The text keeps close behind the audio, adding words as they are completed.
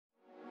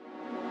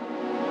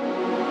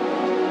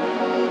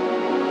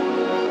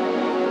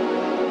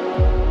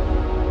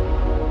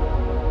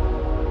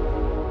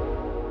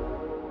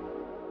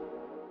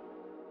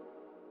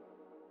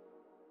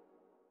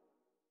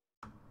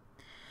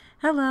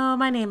Hello,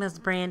 my name is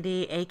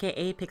Brandy,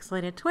 aka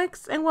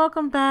PixelatedTwix, and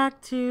welcome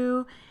back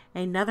to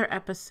another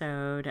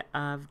episode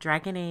of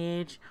Dragon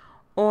Age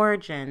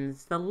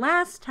Origins. The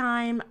last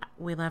time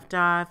we left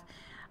off,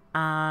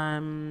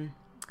 I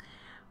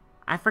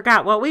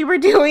forgot what we were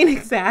doing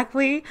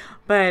exactly,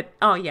 but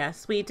oh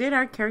yes, we did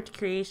our character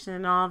creation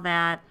and all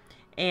that,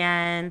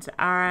 and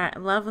our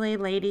lovely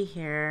lady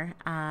here,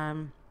 a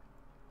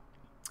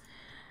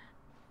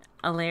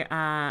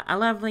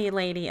lovely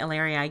lady,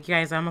 Aleria. You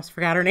guys, I almost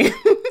forgot her name.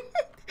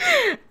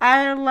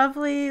 Our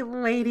lovely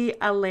lady,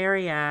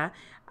 Aleria,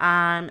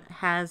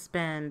 has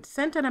been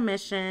sent on a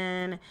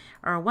mission,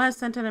 or was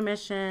sent on a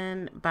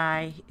mission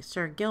by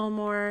Sir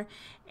Gilmore,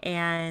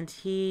 and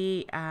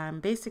he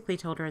basically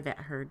told her that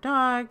her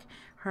dog,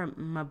 her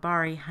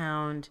Mabari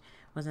hound,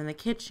 was in the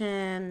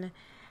kitchen,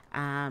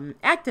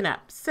 acting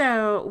up.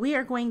 So we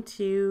are going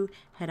to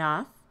head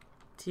off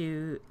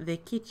to the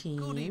kitchen.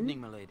 Good evening,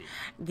 my lady.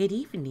 Good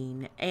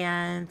evening.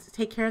 And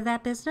take care of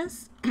that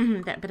business,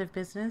 that bit of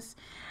business.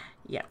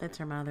 Yeah, that's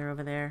her mother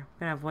over there. I'm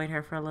going to avoid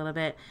her for a little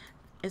bit.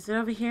 Is it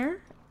over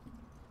here?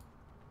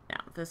 No,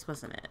 this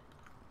wasn't it.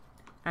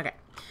 Okay.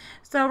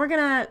 So we're going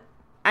to...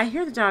 I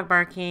hear the dog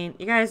barking.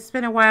 You guys, it's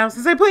been a while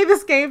since I played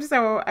this game,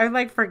 so I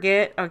like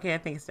forget. Okay, I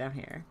think it's down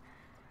here.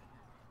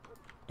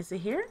 Is it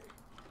here?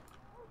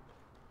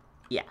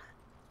 Yeah.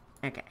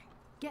 Okay.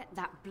 Get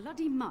that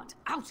bloody mutt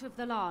out of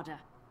the larder.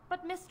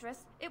 But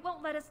mistress, it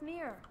won't let us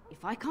near.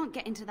 If I can't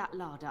get into that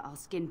larder, I'll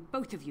skin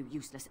both of you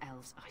useless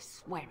elves. I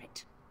swear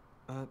it.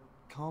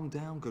 Calm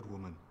down, good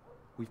woman.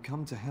 We've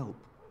come to help.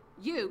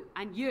 You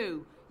and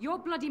you. Your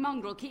bloody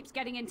mongrel keeps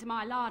getting into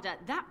my larder.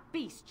 That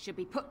beast should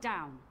be put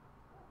down.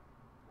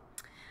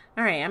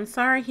 Alright, I'm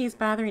sorry he's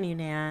bothering you,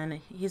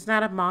 Nan. He's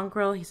not a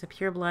mongrel, he's a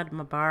pureblood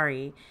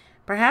Mabari.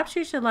 Perhaps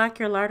you should lock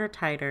your larder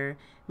tighter.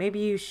 Maybe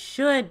you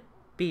should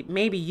be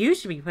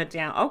put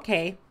down.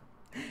 Okay.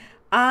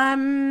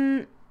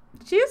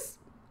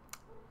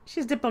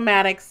 She's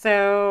diplomatic,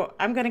 so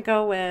I'm gonna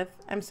go with,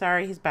 I'm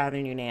sorry he's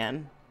bothering you,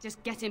 Nan.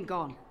 Just get him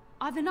gone.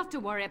 I've enough to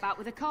worry about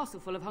with a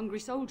castle full of hungry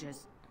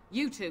soldiers.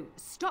 You two,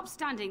 stop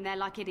standing there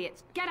like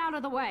idiots. Get out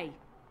of the way.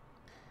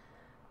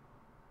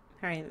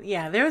 Alright,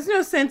 yeah, there was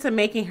no sense of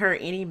making her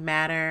any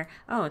matter.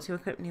 Oh, to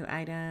equip new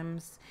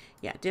items.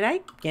 Yeah, did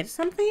I get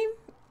something?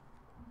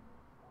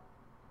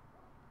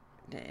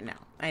 No,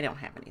 I don't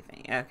have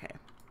anything. Okay.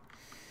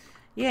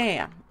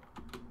 Yeah.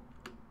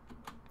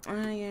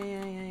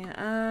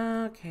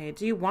 Okay,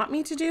 do you want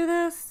me to do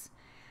this?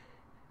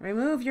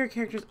 Remove your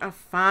characters. Oh,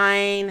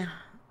 fine.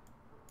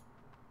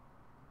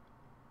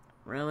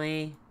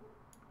 Really?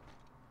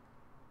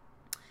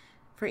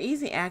 For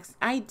easy access,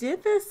 I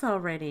did this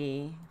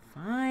already.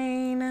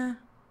 Fine. I'm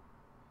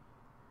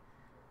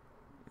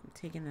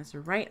taking this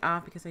right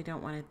off because I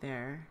don't want it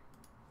there.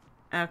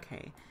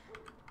 Okay.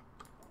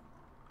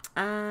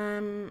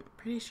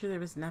 Pretty sure there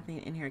was nothing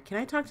in here. Can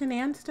I talk to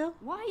Nan still?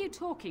 Why are you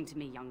talking to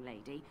me, young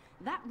lady?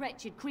 That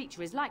wretched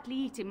creature is likely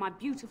eating my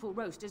beautiful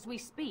roast as we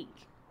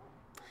speak.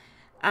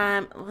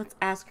 Let's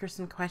ask her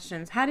some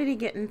questions. How did he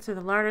get into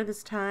the larder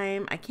this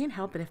time? I can't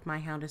help it if my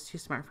hound is too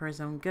smart for his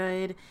own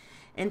good.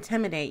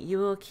 Intimidate. You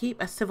will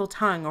keep a civil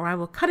tongue or I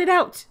will cut it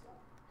out.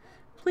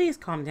 Please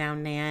calm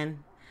down,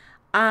 Nan.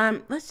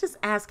 Let's just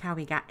ask how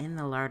he got in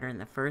the larder in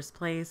the first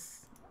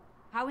place.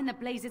 How in the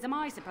blazes am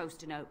I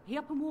supposed to know? He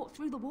up and walked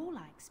through the wall,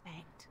 I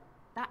expect.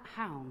 That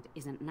hound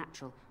isn't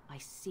natural. I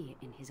see it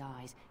in his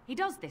eyes. He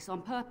does this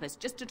on purpose,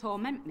 just to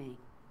torment me.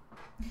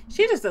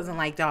 She just doesn't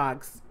like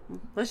dogs.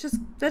 Let's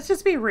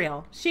just be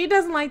real. She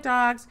doesn't like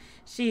dogs.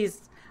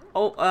 She's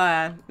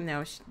no,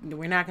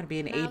 we're not going to be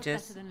an ageist.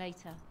 Better than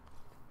later.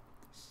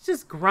 She's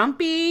just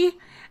grumpy. I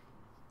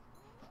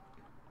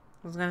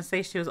was going to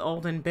say she was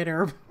old and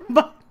bitter,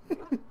 but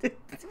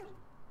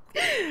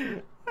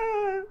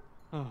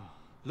Oh,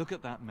 look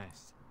at that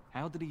mess.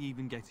 How did he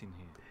even get in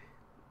here?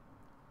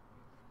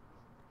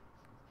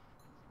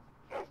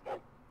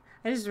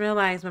 I just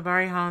realized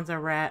Mabari hounds are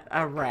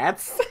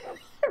rats.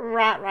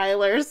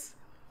 Rottweilers.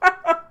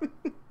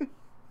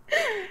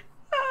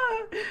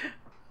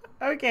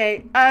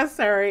 Okay,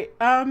 sorry.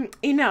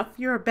 Enough.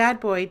 You're a bad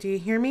boy. Do you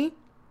hear me?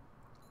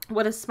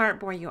 What a smart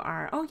boy you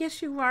are. Oh,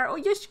 yes, you are. Oh,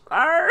 yes, you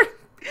are.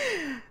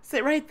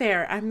 Sit right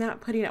there. I'm not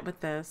putting up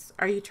with this.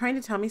 Are you trying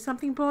to tell me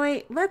something,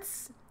 boy?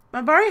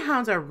 Mabari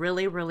hounds are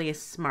really, really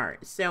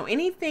smart. So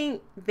anything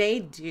they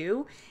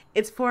do,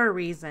 it's for a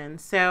reason.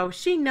 So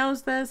she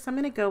knows this. I'm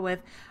going to go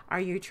with,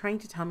 are you trying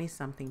to tell me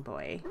something,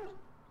 boy?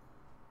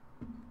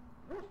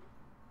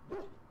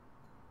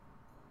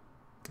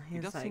 He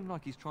does seem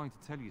like he's trying to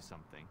tell you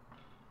something.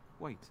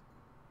 Wait,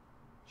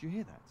 did you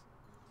hear that?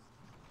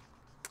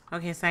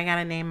 Okay, so I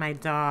gotta name my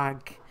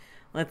dog.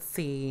 Let's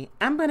see.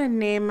 I'm gonna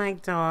name my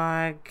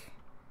dog.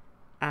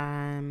 What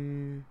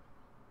am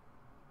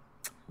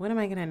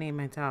I gonna name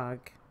my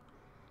dog?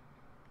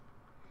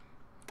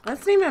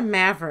 Let's name him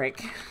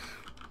Maverick.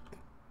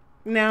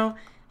 No.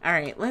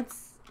 Alright,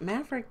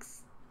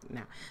 Maverick's...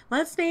 No.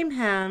 Let's name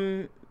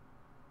him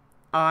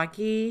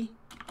Augie.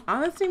 Oh,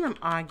 let's name him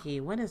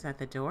Augie. What is that?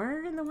 The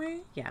door in the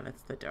way? Yeah,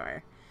 that's the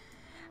door.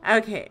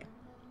 Okay.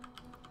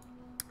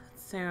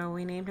 So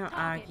we named him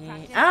Target Augie.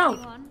 practice,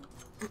 Oh!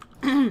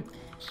 anyone?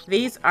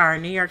 These are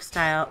New York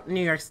style.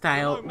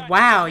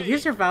 Wow,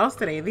 use your vowels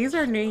today. These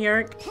are New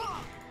York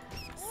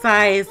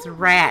size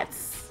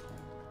rats.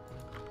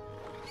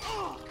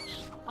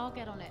 I'll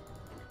get on it.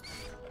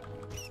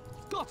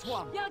 Got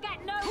one! You'll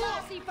get no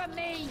mercy from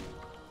me!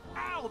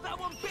 Ow! That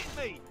one bit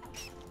me!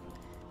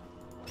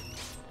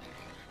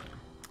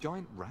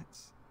 Giant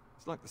rats?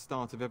 It's like the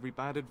start of every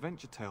bad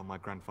adventure tale my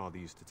grandfather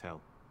used to tell.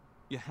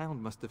 Your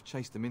hound must have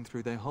chased them in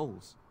through their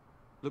holes.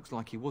 Looks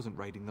like he wasn't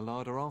raiding the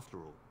larder after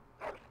all.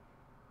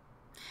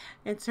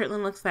 It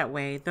certainly looks that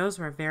way. Those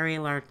were very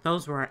large.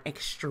 Those were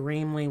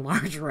extremely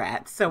large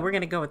rats. So we're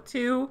going to go with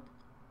 2.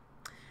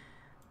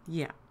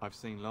 Yeah. I've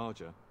seen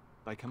larger.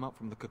 They come up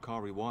from the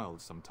Kakari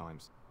wilds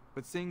sometimes.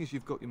 But seeing as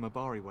you've got your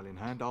Mabari well in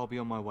hand, I'll be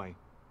on my way.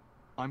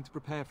 I'm to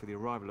prepare for the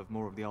arrival of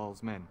more of the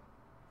Arl's men.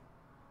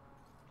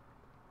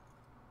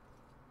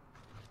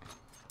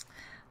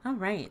 All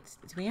right.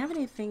 Do we have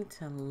anything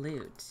to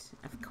loot?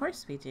 Of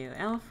course we do.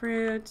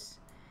 Elfroot.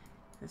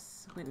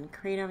 This wooden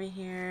crate over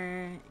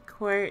here.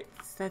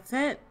 Quartz. That's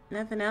it.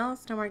 Nothing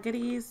else. No more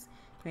goodies.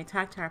 Can we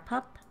talk to our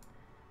pup?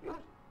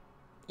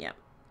 Yep.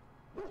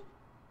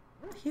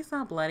 He's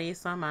all bloody.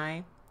 So am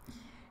I.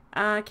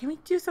 Can we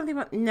do something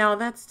about... No,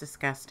 that's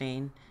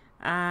disgusting.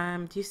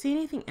 Do you see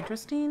anything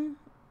interesting?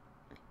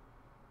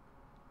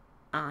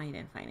 Oh, he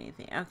didn't find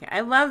anything. Okay.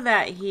 I love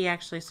that he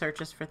actually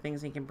searches for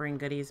things and can bring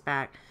goodies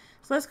back.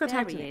 So let's go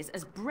talk to him. There he is,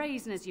 as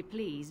brazen as you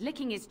please,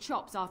 licking his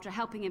chops after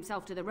helping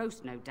himself to the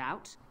roast, no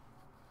doubt.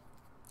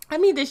 I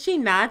mean, did she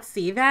not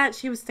see that?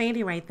 She was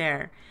standing right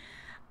there.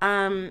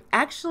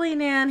 Actually,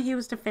 Nan, he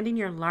was defending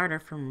your larder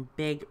from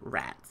big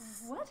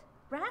rats. What?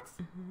 Rats?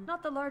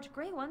 Not the large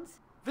grey ones.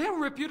 They'll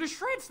rip you to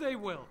shreds, they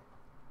will.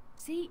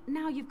 See,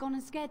 now you've gone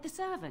and scared the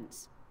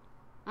servants.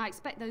 I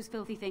expect those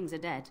filthy things are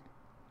dead.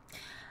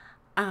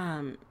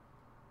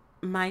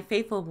 My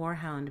faithful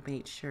warhound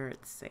made sure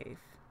it's safe.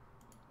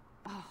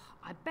 Oh,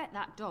 I bet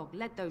that dog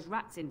led those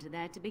rats into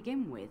there to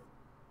begin with.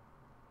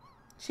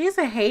 She's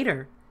a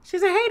hater.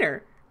 She's a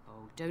hater.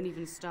 Oh, don't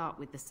even start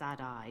with the sad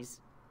eyes.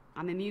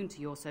 I'm immune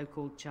to your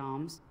so-called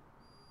charms.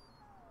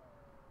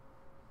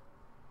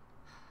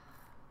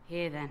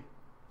 Here then,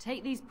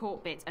 take these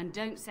pork bits and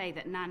don't say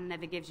that Nan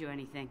never gives you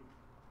anything.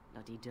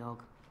 Bloody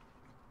dog.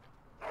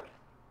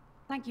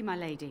 Thank you, my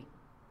lady.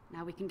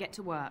 Now we can get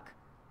to work.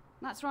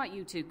 That's right,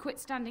 you two. Quit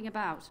standing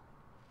about.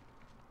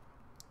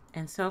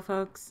 And so,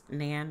 folks,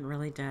 Nan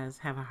really does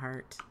have a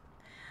heart.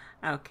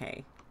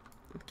 Okay.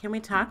 Can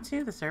we talk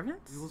to the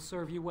servants? We will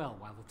serve you well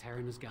while the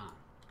Terran is gone.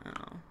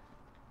 Oh.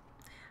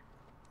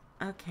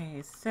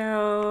 Okay,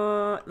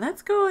 so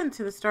let's go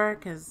into the store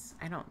because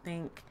I don't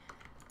think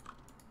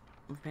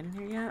we've been in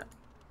here yet.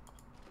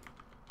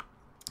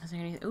 Is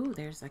there any? Ooh,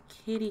 there's a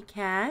kitty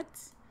cat.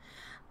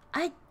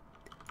 I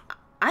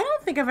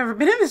don't think I've ever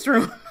been in this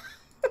room.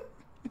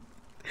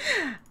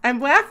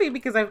 I'm laughing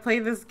because I've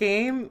played this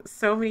game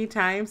so many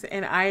times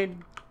and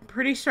I'm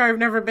pretty sure I've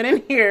never been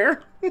in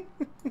here.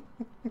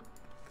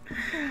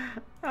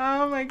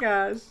 Oh my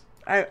gosh.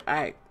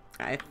 I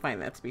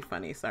find that to be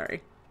funny,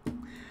 sorry.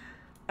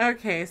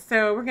 Okay,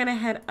 so we're gonna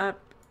head up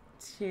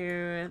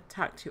to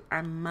talk to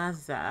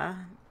Armaza.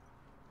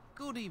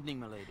 Good evening,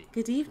 milady.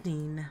 Good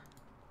evening.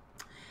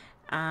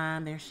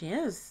 There she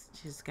is.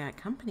 She's got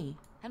company.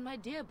 And my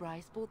dear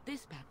Bryce bought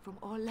this back from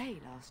Orlais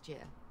last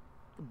year.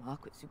 The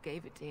Marquis who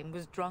gave it to him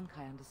was drunk,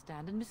 I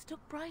understand, and mistook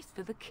Bryce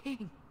for the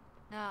king.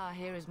 Ah,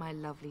 here is my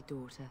lovely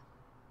daughter.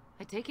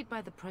 I take it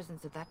by the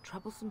presence of that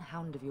troublesome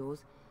hound of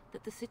yours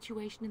that the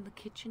situation in the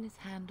kitchen is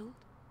handled?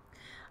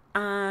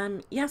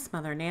 Yes,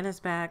 Mother. Nana's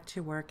back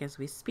to work as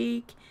we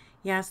speak.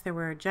 Yes, there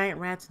were giant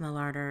rats in the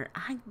larder.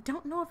 I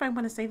don't know if I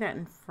want to say that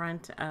in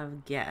front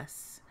of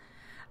guests.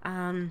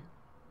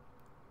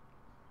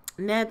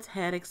 Ned's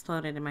head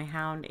exploded and my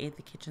hound ate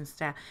the kitchen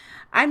staff.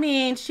 I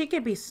mean, she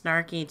could be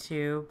snarky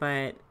too,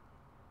 but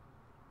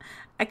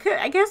I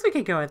guess we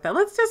could go with that.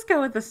 Let's just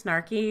go with the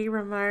snarky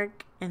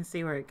remark and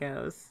see where it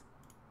goes.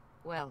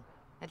 Well,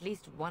 at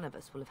least one of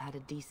us will have had a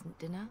decent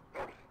dinner.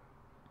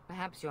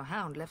 Perhaps your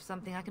hound left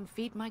something I can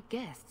feed my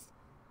guests.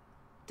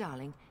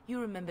 Darling, you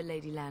remember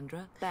Lady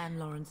Landra, Ban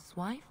Lawrence's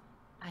wife?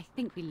 I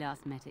think we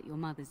last met at your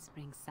mother's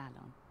spring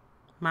salon.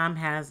 Mom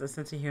has a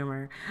sense of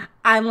humor.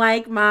 I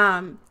like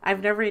Mom.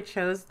 I've never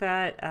chose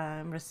that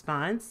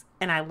response,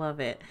 and I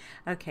love it.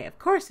 Okay, of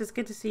course, it's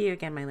good to see you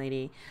again, my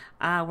lady.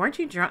 Weren't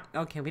you drunk?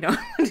 Okay, we don't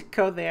want to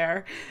go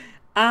there.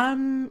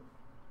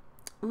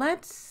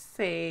 Let's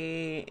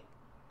say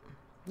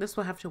this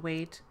will have to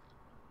wait.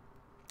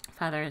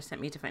 Father has sent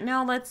me to find...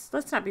 No, let's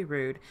not be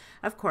rude.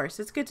 Of course,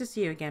 it's good to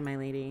see you again, my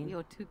lady.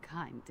 You're too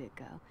kind, dear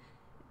girl.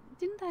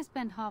 Didn't I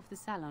spend half the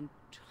salon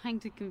trying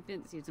to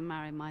convince you to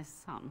marry my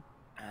son?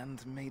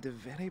 And made a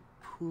very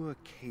poor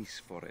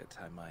case for it,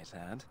 I might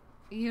add.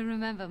 You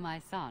remember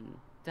my son,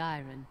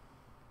 Dyron.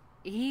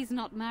 He's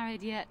not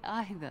married yet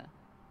either.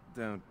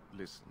 Don't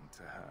listen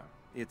to her.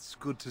 It's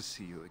good to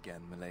see you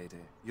again, milady.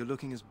 You're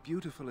looking as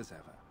beautiful as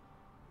ever.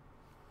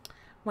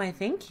 Why,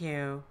 thank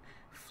you.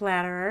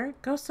 Flatterer,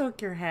 go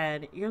soak your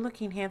head. You're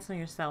looking handsome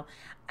yourself.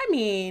 I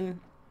mean,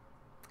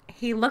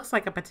 he looks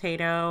like a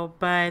potato,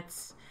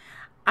 but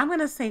I'm going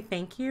to say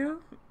thank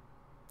you.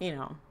 You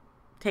know,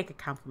 take a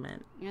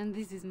compliment. And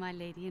this is my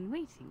lady in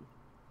waiting,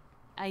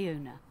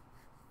 Iona.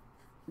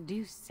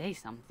 Do say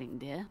something,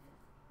 dear.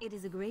 It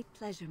is a great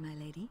pleasure, my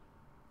lady.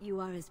 You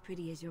are as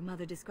pretty as your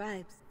mother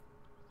describes.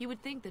 You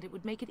would think that it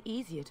would make it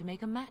easier to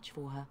make a match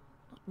for her,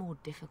 not more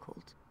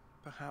difficult.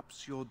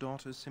 Perhaps your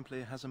daughter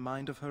simply has a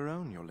mind of her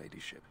own, your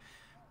ladyship.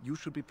 You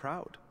should be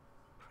proud.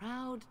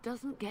 Proud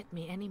doesn't get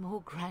me any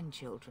more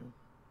grandchildren.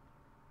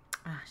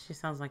 Ah, she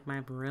sounds like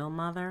my real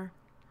mother.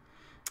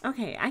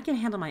 Okay, I can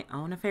handle my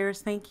own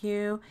affairs, thank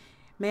you.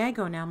 May I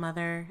go now,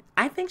 mother?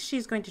 I think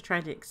she's going to try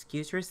to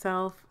excuse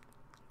herself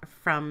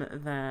from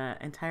the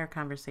entire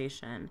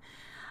conversation.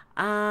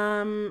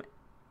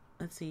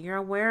 Let's see. You're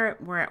aware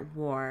we're at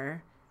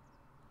war.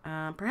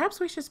 Perhaps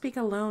we should speak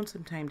alone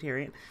sometime,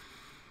 Tyrion.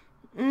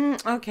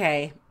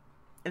 Okay.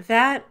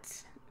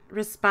 That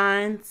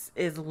response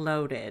is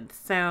loaded.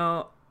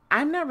 So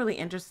I'm not really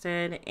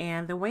interested,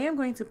 and the way I'm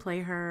going to play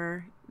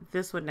her,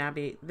 this would not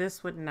be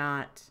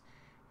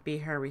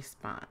her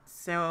response.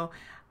 So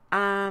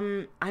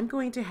I'm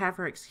going to have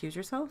her excuse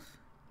herself.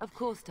 Of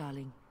course,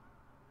 darling.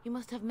 You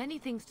must have many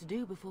things to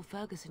do before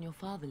Fergus and your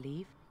father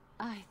leave.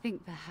 I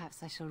think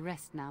perhaps I shall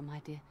rest now, my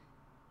dear.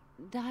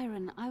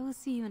 Dyron, I will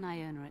see you and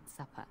Iona at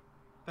supper.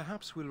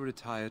 Perhaps we'll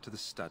retire to the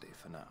study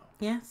for now.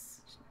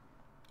 Yes,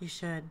 you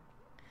should.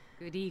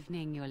 Good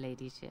evening, your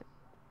ladyship.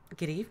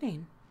 Good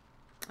evening.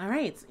 All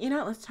right, you know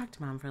what? Let's talk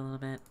to Mom for a little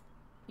bit.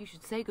 You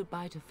should say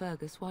goodbye to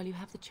Fergus while you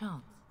have the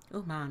chance.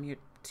 Oh, Mom, you're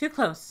too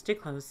close, too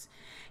close.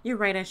 You're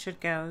right, I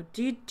should go.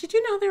 Did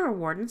you know there were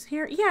wardens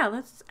here? Yeah,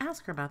 let's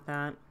ask her about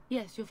that.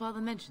 Yes, your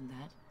father mentioned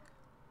that.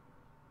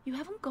 You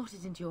haven't got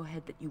it into your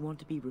head that you want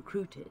to be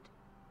recruited.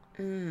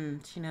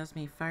 She knows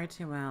me far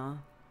too well.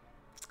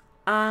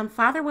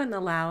 Father wouldn't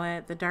allow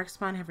it. The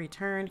Darkspawn have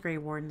returned. Grey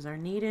Wardens are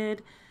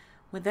needed.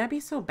 Would that be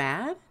so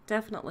bad?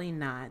 Definitely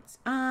not.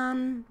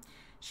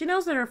 She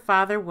knows that her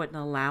father wouldn't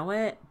allow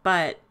it,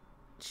 but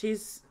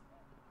she's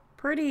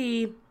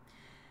pretty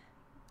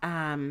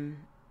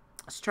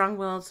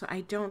strong-willed, so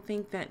I don't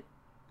think that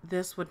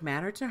this would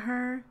matter to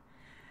her.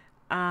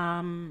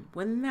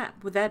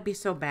 Would that be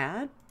so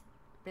bad?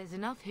 There's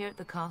enough here at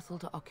the castle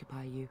to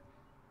occupy you.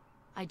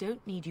 I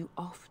don't need you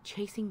off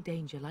chasing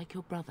danger like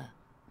your brother.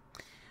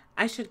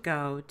 I should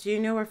go. Do you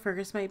know where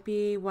Fergus might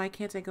be? Why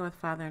can't I go with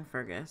Father and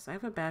Fergus? I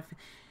have a bad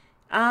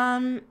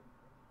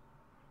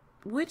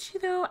would she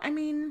though? I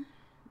mean,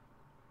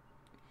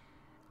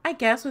 I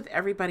guess with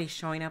everybody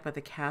showing up at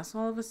the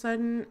castle all of a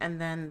sudden and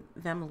then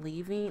them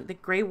leaving, the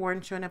Grey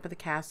Warden showing up at the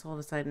castle all of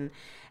a sudden,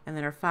 and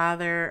then her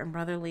father and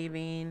brother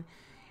leaving.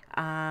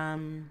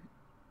 Let's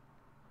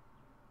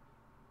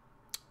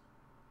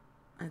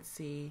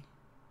see.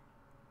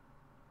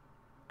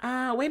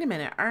 Wait a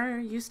minute. Are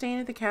you staying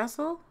at the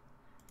castle?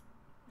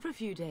 For a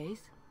few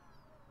days.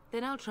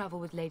 Then I'll travel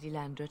with Lady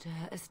Landra to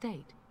her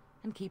estate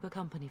and keep her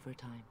company for a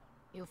time.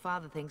 Your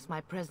father thinks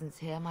my presence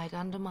here might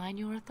undermine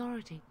your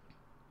authority.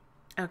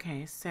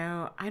 Okay,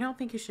 so I don't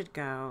think you should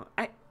go.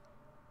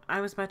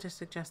 I was about to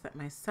suggest that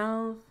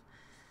myself.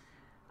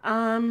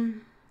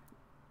 No,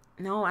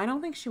 I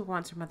don't think she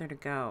wants her mother to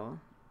go.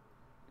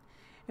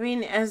 I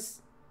mean,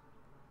 as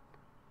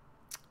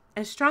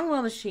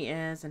strong-willed as she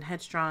is and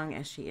headstrong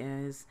as she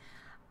is,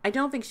 I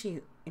don't think she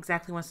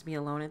exactly wants to be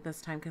alone at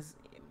this time because,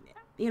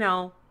 you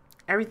know,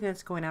 everything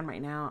that's going on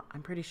right now,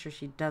 I'm pretty sure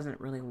she doesn't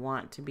really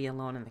want to be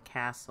alone in the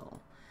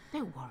castle.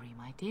 Don't worry,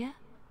 my dear.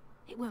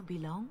 It won't be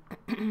long.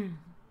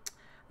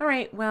 All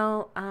right,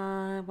 well,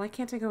 why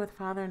can't I go with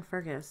Father and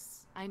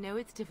Fergus? I know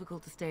it's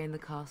difficult to stay in the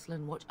castle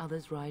and watch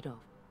others ride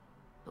off,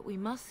 but we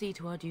must see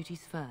to our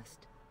duties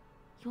first.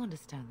 You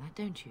understand that,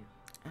 don't you?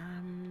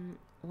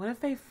 What if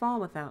they fall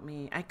without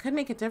me? I could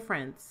make a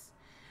difference.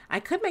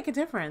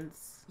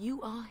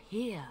 You are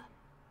here.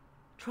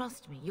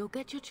 Trust me, you'll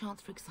get your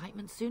chance for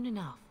excitement soon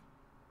enough.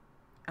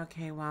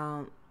 Okay,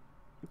 well,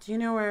 do you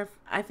know where...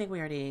 I think we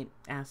already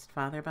asked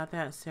Father about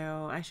that,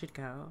 so I should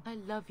go. I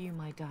love you,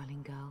 my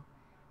darling girl.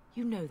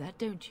 You know that,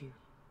 don't you?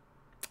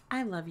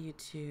 I love you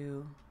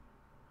too.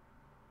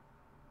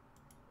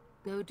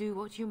 Go do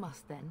what you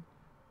must then.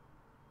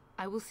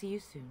 I will see you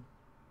soon.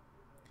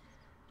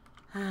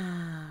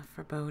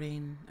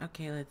 Foreboding.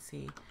 Okay, let's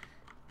see.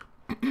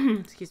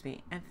 Excuse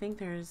me. I think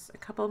there's a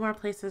couple more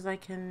places I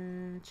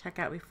can check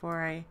out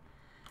before I...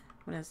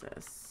 What is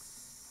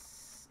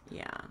this?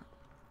 Yeah.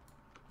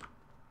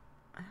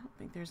 I don't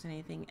think there's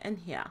anything in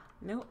here.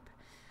 Nope.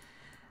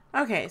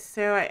 Okay,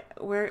 so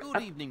we're...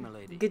 Good evening, my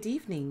lady. Good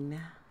evening.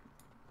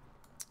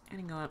 I'm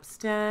gonna go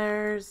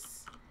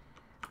upstairs.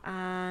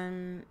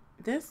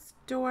 This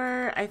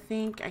door, I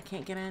think I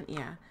can't get in.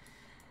 Yeah.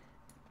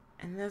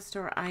 And this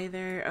door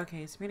either.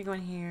 Okay, so we're gonna go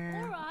in here.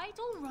 All right.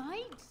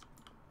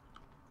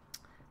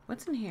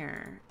 What's in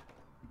here?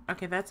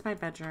 Okay, that's my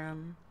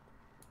bedroom.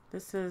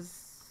 This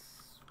is...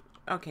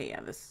 Okay,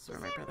 yeah, this is where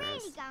my brother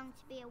is. Is there really going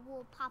to be a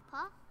war,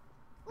 Papa?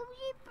 Will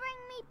you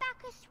bring me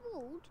back a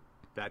sword?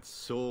 That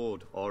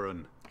sword,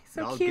 Oren.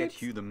 So I'll cute.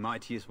 get you the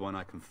mightiest one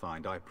I can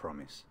find, I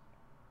promise.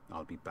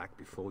 I'll be back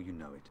before you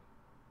know it.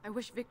 I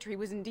wish victory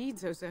was indeed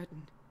so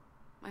certain.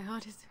 My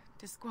heart is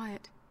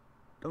disquiet.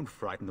 Don't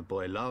frighten the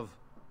boy, love.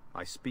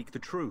 I speak the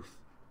truth.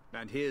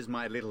 And here's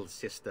my little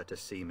sister to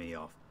see me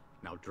off.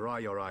 Now dry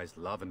your eyes,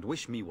 love, and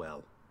wish me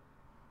well.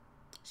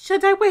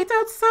 Should I wait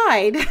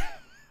outside?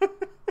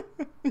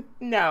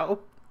 No.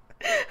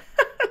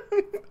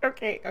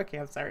 Okay,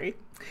 I'm sorry.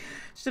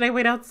 Should I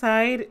wait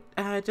outside?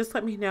 Just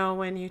let me know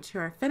when you two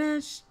are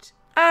finished.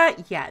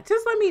 Yeah,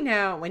 just let me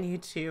know when you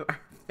two are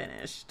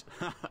finished.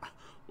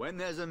 When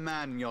there's a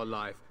man in your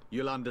life,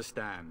 you'll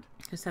understand.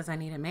 Who says I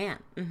need a man?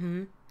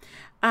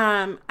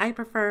 I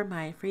prefer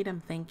my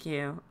freedom, thank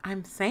you.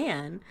 I'm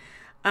saying.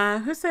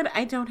 Who said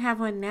I don't have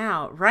one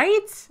now?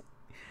 Right?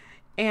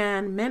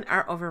 And men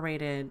are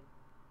overrated.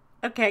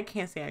 Okay, I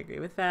can't say I agree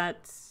with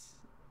that.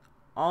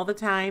 All the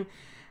time.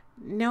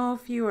 No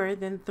fewer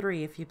than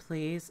 3, if you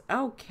please.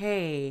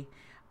 Okay.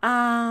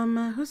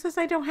 Who says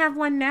I don't have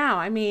one now?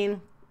 I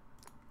mean...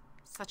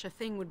 Such a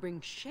thing would bring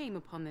shame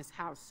upon this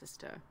house,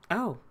 sister.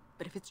 Oh.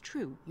 But if it's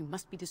true, you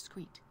must be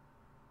discreet.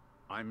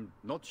 I'm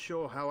not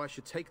sure how I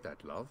should take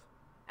that, love.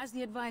 As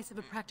the advice of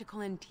a practical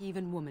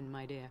Antivan woman,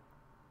 my dear.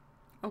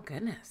 Oh,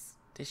 goodness.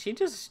 Did she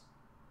just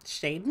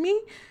shade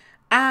me?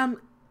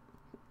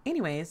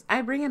 Anyways,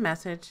 I bring a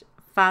message.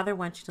 Father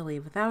wants you to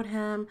leave without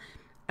him.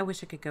 I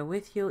wish I could go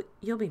with you.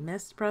 You'll be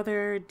missed,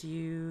 brother. Did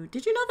you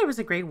know there was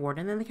a Grey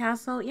Warden in the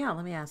castle? Yeah,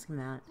 let me ask him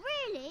that.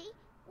 Really?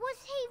 Was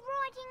he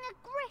riding a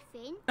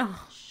griffin?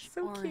 Oh,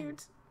 so Oren,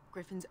 cute.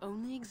 Griffins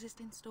only exist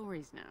in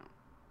stories now.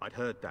 I'd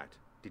heard that.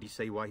 Did he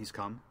say why he's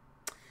come?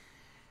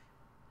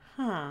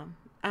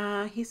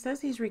 He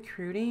says he's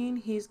recruiting.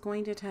 He's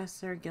going to test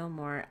Sir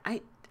Gilmore.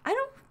 I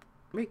don't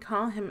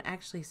recall him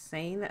actually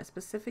saying that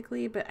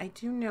specifically, but I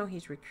do know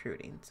he's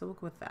recruiting. So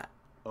look with that.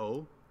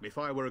 Oh, if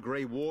I were a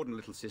Grey Warden,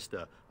 little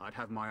sister, I'd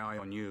have my eye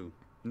on you.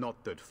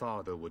 Not that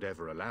Father would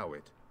ever allow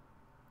it.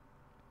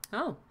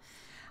 Oh.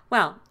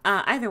 Well,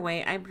 either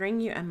way, I bring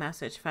you a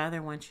message.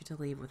 Father wants you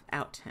to leave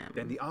without him.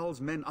 Then the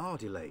Arl's men are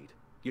delayed.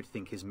 You'd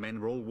think his men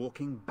were all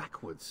walking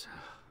backwards.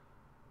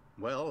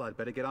 Well, I'd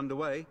better get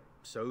underway.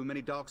 So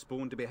many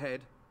Darkspawn to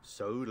behead.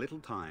 So little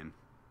time.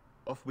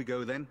 Off we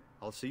go then.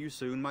 I'll see you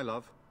soon, my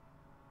love.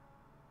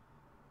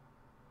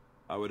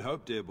 I would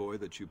hope, dear boy,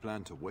 that you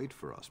plan to wait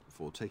for us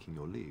before taking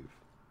your leave.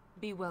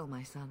 Be well,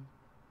 my son.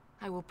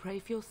 I will pray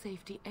for your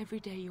safety every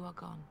day you are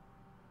gone.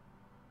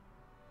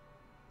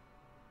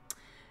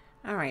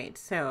 All right,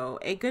 so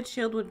a good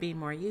shield would be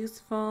more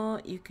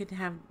useful. You could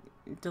have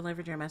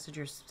delivered your message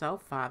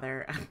yourself,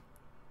 Father.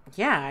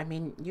 Yeah, I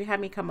mean, you had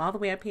me come all the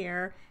way up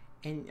here.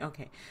 And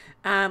okay,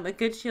 a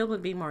good shield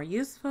would be more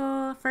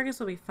useful.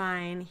 Fergus will be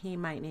fine. He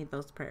might need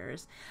those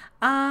prayers.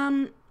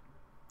 I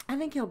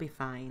think he'll be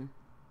fine.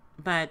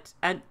 But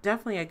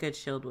definitely a good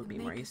shield would be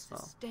more useful.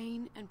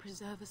 Sustain and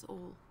preserve us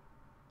all.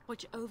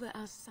 Watch over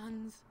our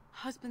sons,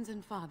 husbands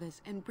and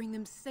fathers, and bring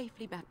them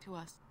safely back to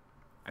us.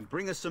 And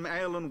bring us some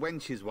ale and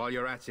wenches while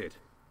you're at it.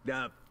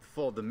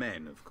 For the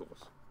men, of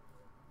course.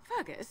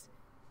 Fergus,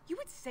 you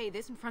would say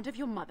this in front of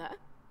your mother?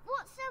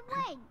 What's a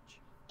wench?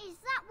 Is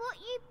that what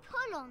you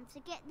pull on to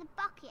get the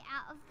bucket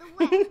out of the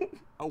well?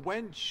 A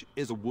wench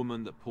is a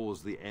woman that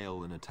pours the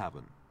ale in a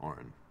tavern,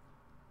 Oren.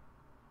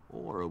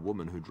 Or a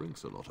woman who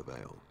drinks a lot of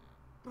ale.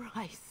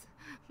 Bryce,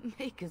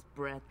 maker's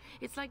breath.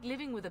 It's like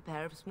living with a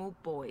pair of small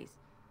boys.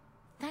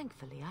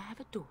 Thankfully, I have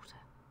a daughter.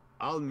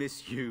 I'll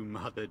miss you,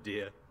 mother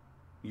dear.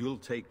 You'll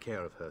take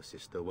care of her,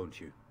 sister, won't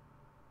you?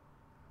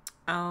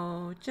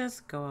 Oh,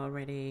 just go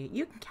already.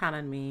 You can count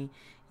on me.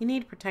 You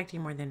need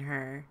protecting more than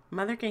her.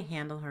 Mother can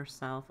handle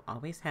herself,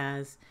 always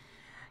has.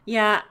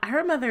 Yeah,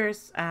 her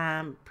mother's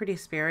pretty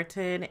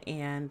spirited,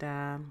 and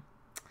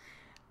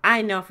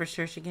I know for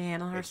sure she can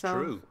handle herself.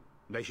 It's true.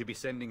 They should be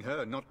sending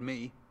her, not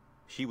me.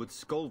 She would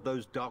scold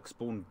those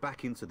Darkspawn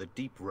back into the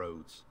deep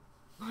roads.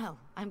 Well,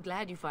 I'm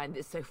glad you find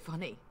this so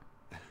funny.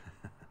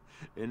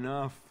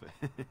 Enough,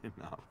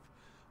 enough.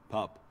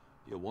 Pup,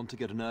 you'll want to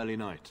get an early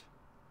night.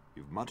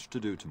 You've much to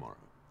do tomorrow.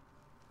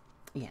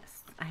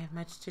 Yes, I have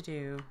much to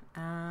do.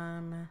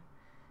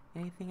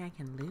 Anything I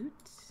can loot?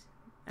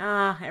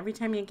 Every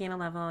time you gain a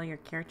level, your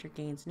character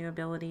gains new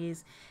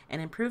abilities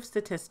and improved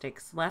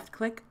statistics. Left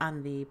click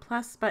on the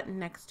plus button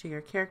next to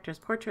your character's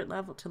portrait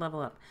level to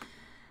level up.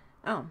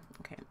 Oh,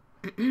 okay.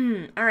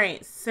 All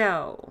right,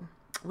 so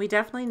we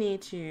definitely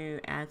need to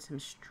add some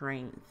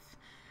strength.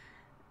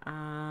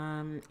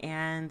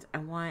 And I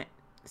want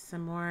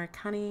some more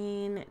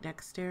cunning,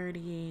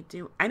 dexterity.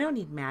 I don't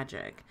need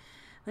magic.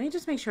 Let me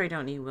just make sure I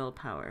don't need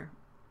willpower.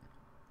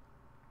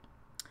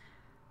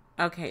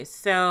 Okay,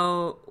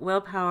 so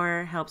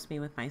willpower helps me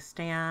with my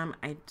stam.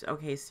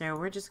 Okay, so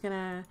we're just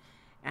gonna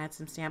add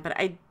some stam, but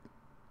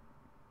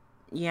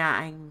yeah,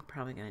 I'm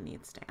probably gonna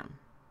need stam.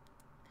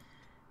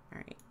 All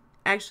right,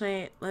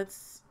 actually,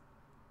 let's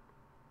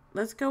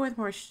go with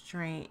more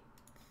strength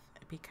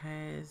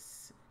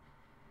because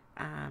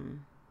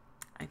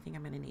I think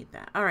I'm gonna need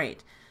that. All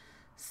right,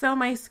 So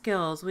my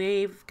skills,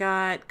 we've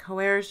got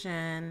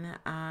coercion.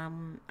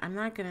 I'm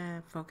not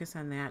gonna focus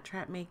on that.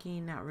 Trap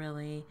making, not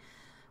really.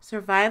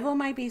 Survival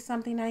might be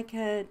something I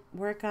could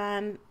work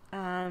on,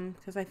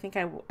 because I think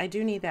I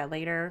do need that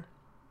later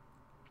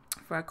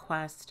for a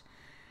quest.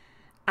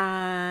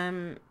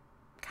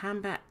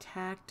 Combat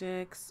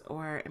tactics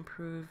or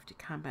improved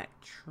combat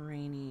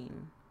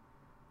training.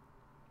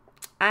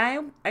 I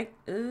don't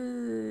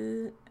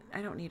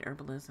need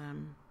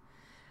herbalism.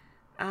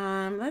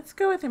 Let's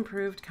go with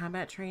improved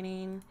combat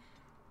training.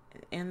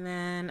 And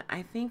then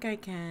I think I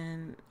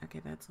can, okay,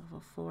 that's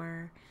level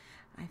 4.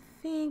 I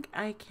think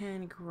I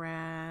can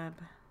grab,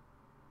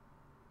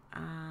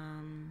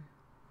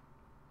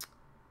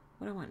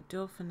 what do I want?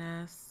 Dual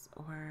finesse,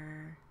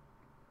 or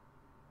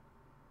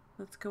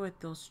let's go with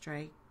dual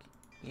strike.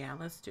 Yeah,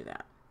 let's do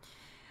that.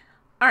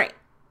 All right.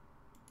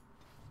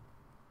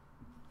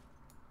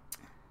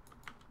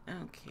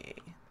 Okay.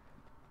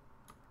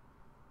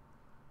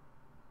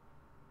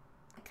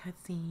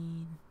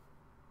 Cutscene.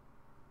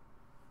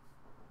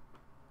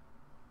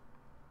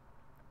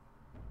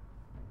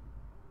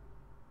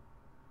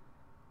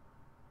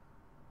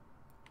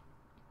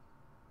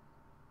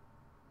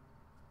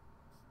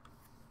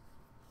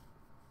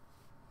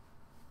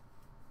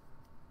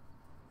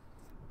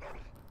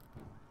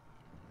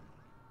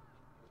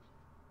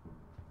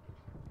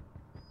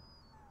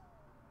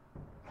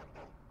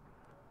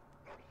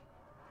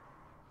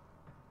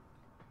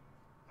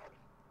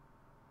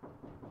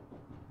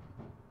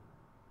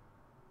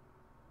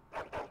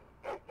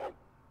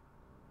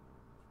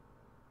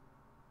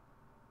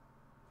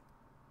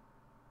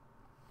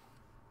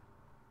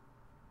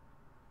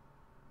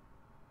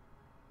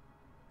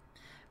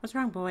 What's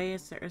wrong,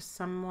 boys? There's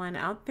someone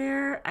out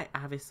there?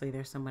 Obviously,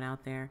 there's someone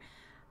out there.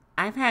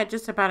 I've had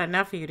just about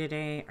enough of you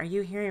today. Are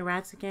you hearing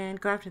rats again?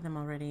 Go after them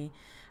already.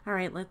 All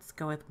right, let's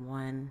go with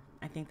 1.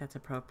 I think that's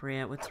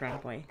appropriate. What's wrong,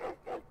 boy?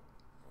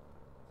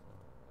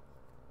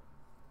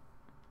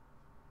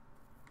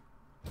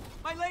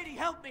 My lady,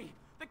 help me!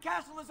 The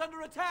castle is under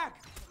attack!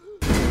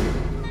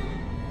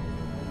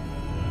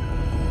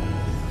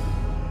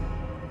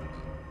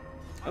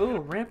 Oh,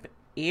 rip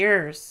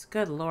ears.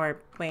 Good Lord.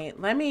 Wait,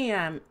 let me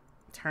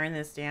turn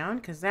this down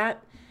because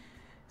that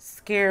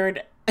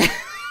scared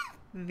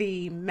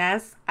the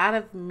mess out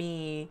of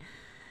me.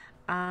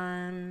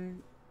 I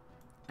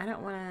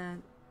don't want to.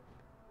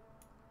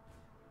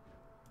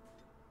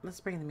 Let's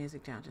bring the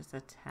music down just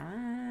a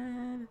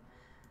tad.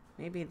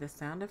 Maybe the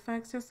sound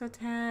effects just a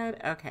tad.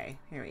 Okay,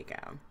 here we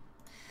go.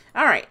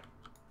 All right.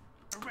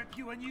 I'll rip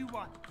you a new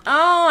one.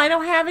 Oh, I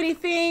don't have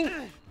anything.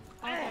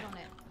 I'll get on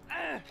it.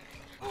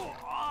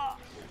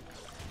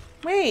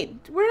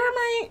 Wait, where am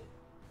I?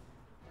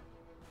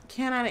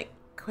 Cannot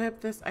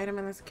equip this item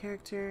in this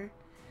character.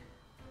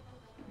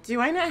 Do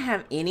I not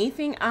have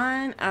anything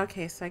on?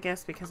 Okay, so I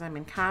guess because I'm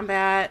in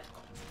combat,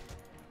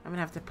 I'm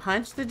gonna have to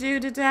punch the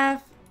dude to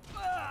death.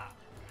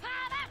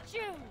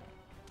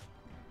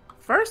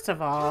 First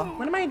of all,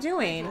 what am I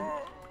doing?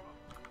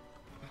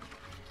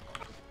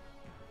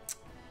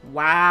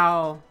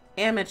 Wow,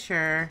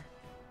 amateur.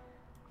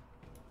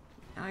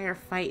 Now you're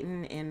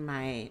fighting in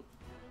my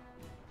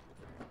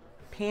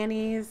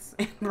panties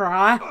and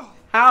bra.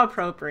 How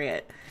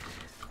appropriate.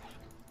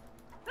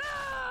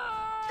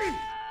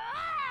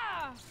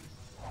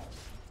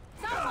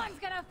 Someone's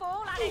gonna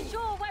fall and it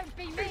sure won't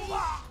be me.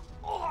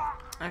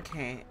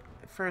 Okay,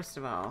 first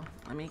of all,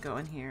 let me go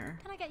in here.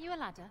 Can I get you a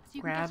ladder so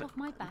you Grab can get off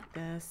my back?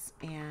 This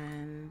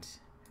and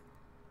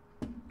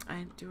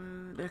I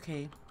do,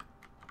 okay.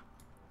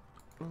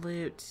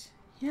 Loot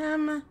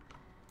him.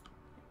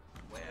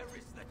 Where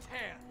is the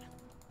tear?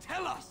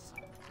 Tell us!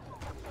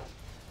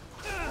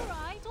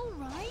 Alright,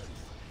 alright.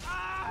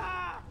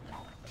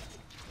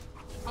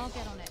 I'll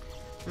get on it.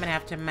 I'm gonna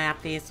have to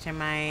map these to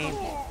my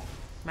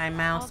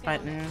mouse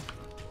button.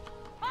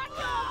 On your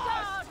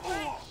guard,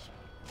 witch!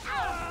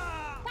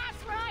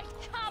 That's right,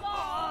 come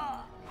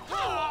on!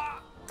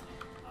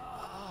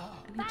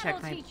 Let me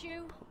check my... Teach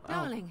you.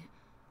 Darling,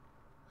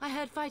 I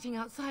heard fighting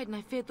outside and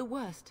I feared the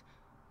worst.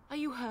 Are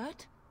you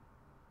hurt?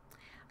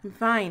 I'm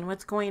fine.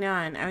 What's going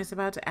on? I was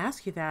about to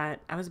ask you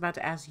that. I was about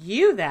to ask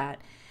you that.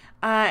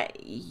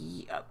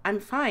 I'm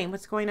fine.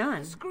 What's going on?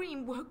 The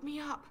scream woke me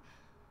up.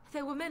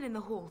 There were men in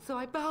the hall, so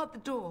I barred the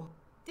door.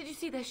 Did you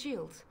see their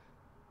shields?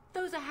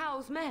 Those are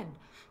Howe's men.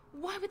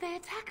 Why would they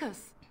attack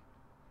us?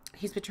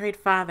 He's betrayed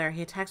father.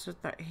 He attacks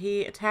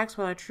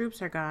while our troops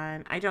are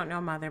gone. I don't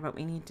know, Mother, but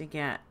we need to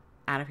get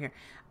out of here.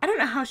 I don't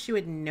know how she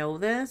would know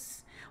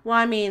this. Well,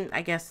 I mean,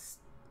 I guess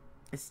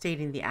it's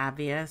stating the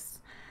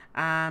obvious.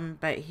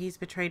 But he's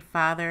betrayed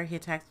father. He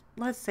attacks.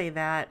 Let's say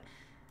that.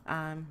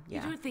 Yeah. You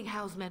don't think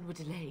Howe's men were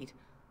delayed?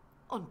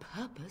 On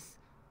purpose?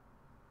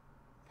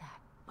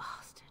 That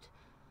bastard.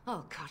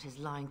 I'll cut his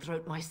lying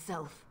throat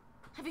myself.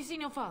 Have you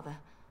seen your father?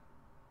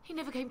 He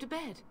never came to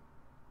bed.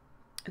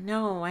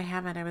 No, I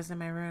haven't. I was in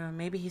my room.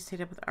 Maybe he stayed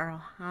up with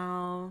Arl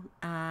Howe.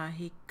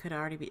 He could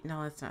already be... No,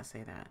 let's not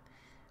say that.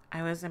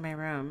 I was in my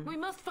room. We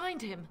must find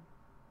him.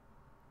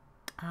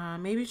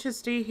 Maybe we should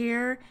stay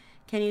here.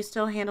 Can you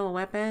still handle a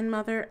weapon,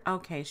 Mother?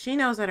 Okay, she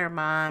knows that her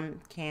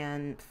mom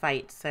can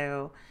fight,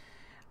 so...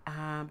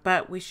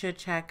 but we should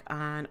check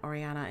on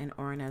Oriana and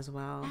Orin as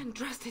well. And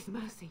trust his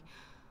mercy.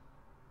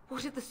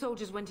 What if the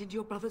soldiers went into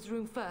your brother's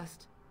room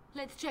first?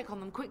 Let's check on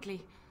them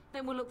quickly.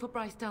 Then we'll look for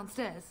Bryce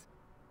downstairs.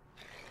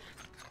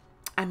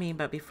 I mean,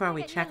 but before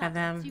we check on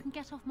them... So you can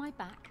get off my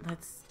back.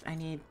 I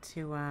need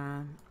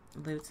to,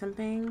 loot some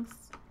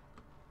things.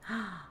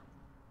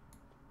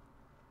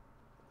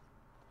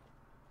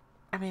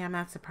 I mean, I'm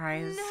not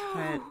surprised,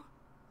 but...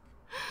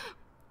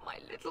 My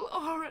little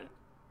Orin.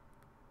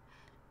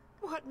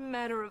 What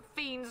manner of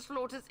fiend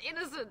slaughters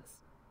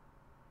innocents?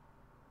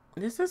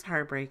 This is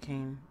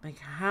heartbreaking. Like,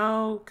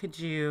 how could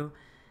you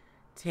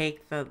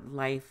take the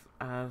life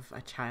of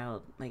a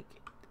child? Like,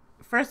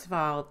 first of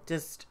all,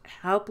 just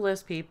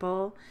helpless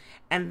people,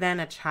 and then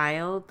a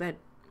child that...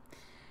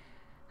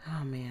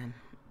 Oh, man.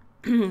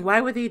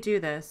 Why would they do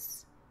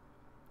this?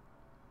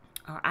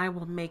 Or I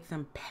will make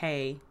them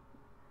pay.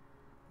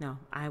 No,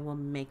 I will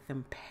make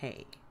them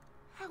pay.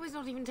 How is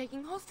not even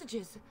taking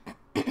hostages?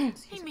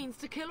 He means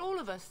to kill all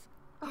of us.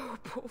 Oh,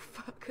 poor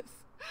fuckers.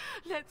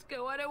 Let's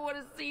go. I don't want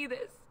to see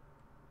this.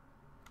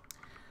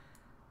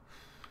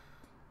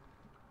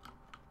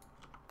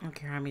 I don't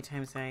care how many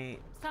times I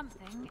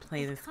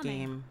play this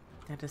game.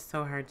 That is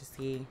so hard to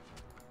see.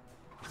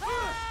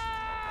 Oh.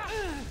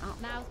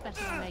 Now's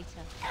better than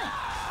later.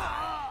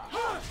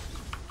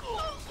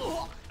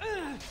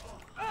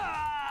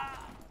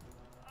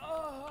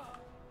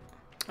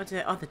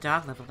 Oh, the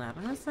dog leveled up.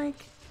 I was like...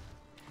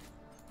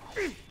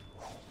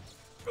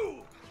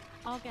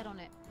 I'll get on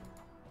it.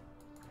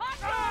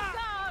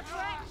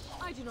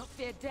 I do not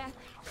fear death.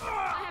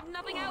 I have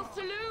nothing else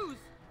to lose.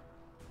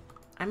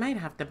 I might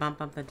have to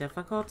bump up the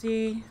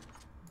difficulty.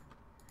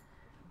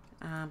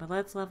 But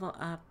let's level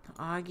up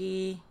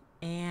Augie.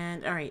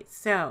 And, alright,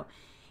 so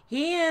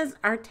he is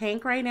our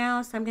tank right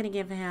now, so I'm going to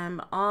give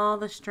him all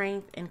the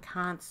strength and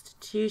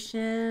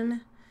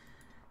constitution.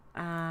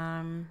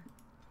 And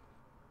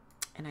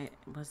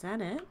was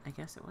that it? I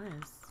guess it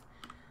was.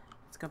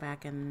 Let's go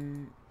back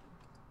and...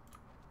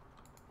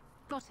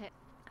 Got it.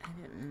 I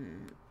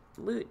didn't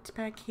loot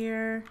back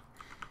here.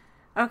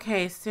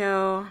 Okay,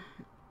 so...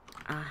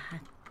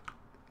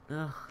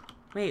 ugh.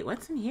 Wait,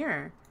 what's in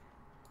here?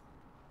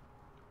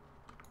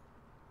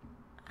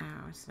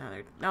 Oh, it's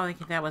another... Oh,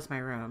 okay, that was my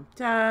room.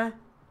 Duh.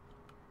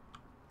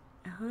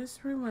 Whose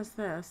room was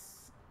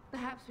this?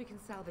 Perhaps we can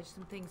salvage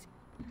some things.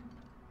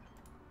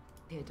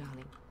 Here,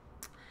 darling.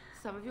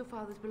 Some of your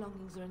father's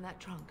belongings are in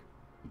that trunk.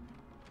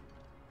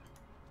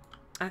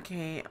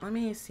 Okay, let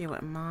me see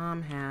what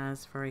Mom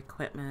has for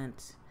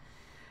equipment.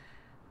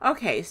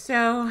 Okay,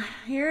 so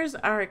here's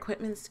our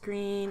equipment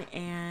screen,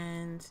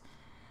 and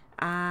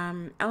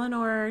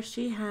Eleanor,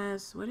 she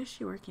has... What is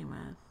she working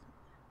with?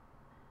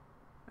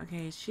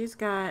 Okay, she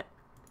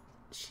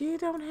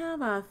don't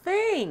have a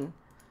thing.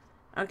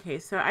 Okay,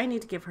 so I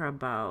need to give her a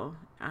bow.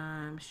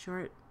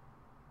 Short.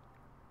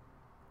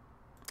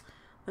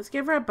 Let's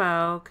give her a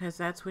bow, because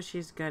that's what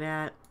she's good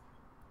at.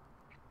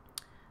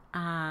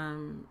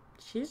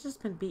 She's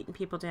just been beating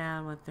people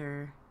down with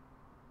her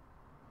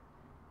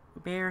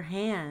bare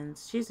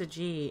hands. She's a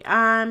G.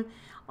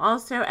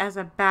 Also, as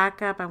a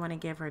backup, I want to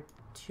give her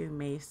 2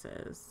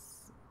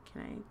 maces.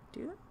 Can I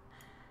do that?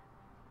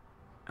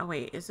 Oh,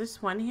 wait. Is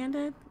this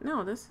one-handed?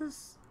 No, this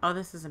is... Oh,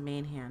 this is a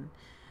main hand.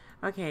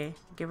 Okay.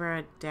 Give her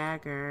a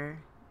dagger.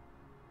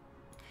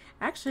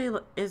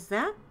 Actually, is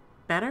that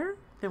better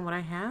than what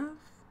I have?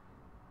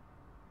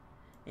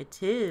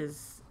 It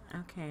is.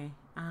 Okay.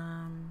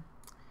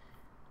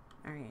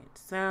 Alright.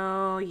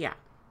 So, yeah.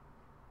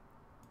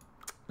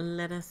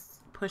 Let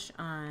us push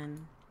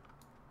on.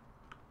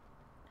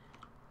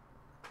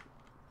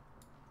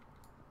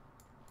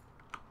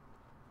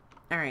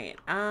 Alright,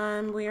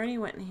 we already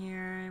went in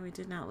here. We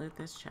did not loot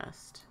this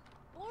chest.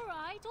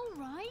 Alright.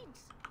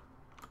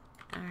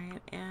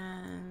 Alright,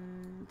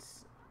 and...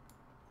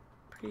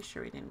 Pretty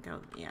sure we didn't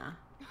go, yeah.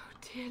 Oh,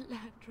 dear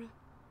Landra.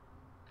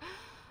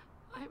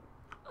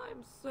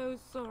 I'm so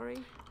sorry.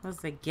 Was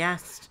the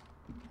guest.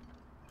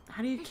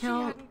 How do you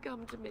kill... If she hadn't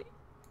come to me.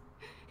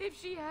 If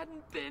she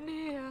hadn't been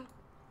here.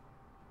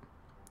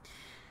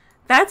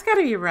 That's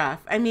gotta be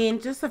rough. I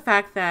mean, just the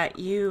fact that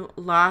you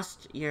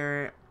lost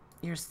your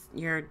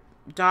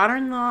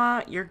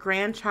daughter-in-law, your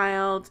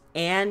grandchild,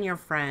 and your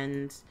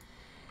friend,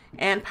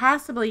 and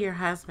possibly your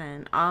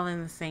husband, all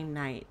in the same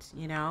night,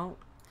 you know?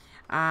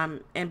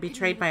 And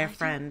betrayed by a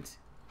friend.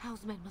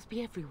 Howe's men must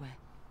be everywhere.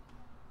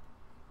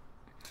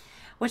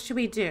 What should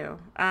we do?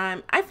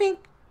 I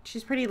think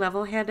she's pretty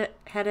level-headed,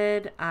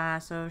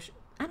 so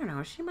I don't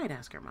know, she might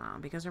ask her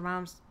mom, because her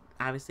mom's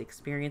obviously an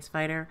experienced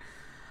fighter.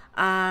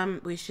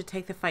 We should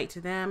take the fight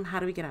to them. How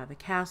do we get out of the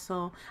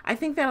castle? I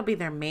think that'll be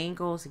their main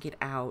goal, is to get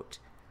out.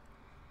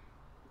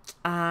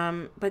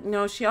 But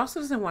no, she also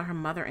doesn't want her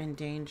mother in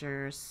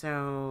danger,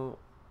 so...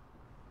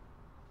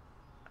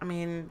 I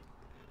mean,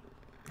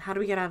 how do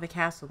we get out of the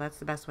castle? That's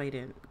the best way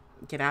to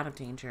get out of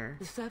danger.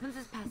 The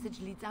servants' passage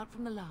leads out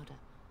from the larder.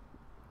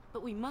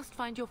 But we must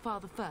find your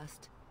father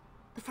first.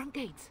 The front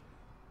gates.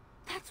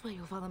 That's where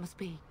your father must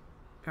be.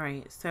 All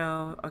right,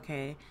 so,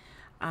 okay.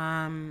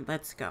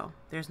 Let's go.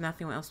 There's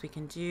nothing else we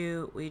can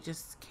do. We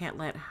just can't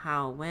let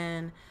Howe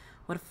win.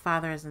 What if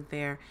father isn't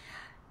there?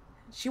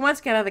 She wants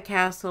to get out of the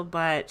castle,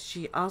 but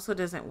she also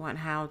doesn't want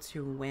Howe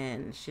to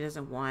win. She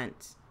doesn't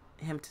want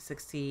him to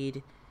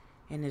succeed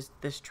in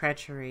this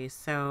treachery.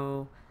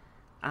 So,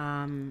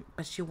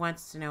 but she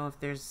wants to know if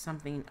there's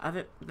something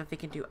other that they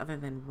can do other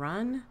than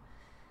run.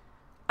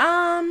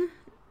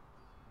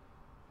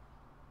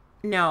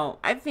 No,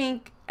 I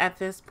think at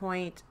this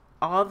point,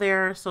 all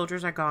their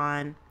soldiers are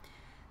gone.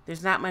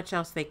 There's not much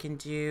else they can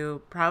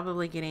do.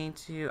 Probably getting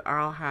to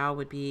Arl Howe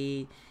would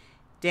be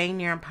dang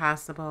near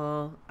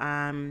impossible.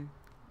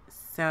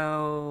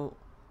 So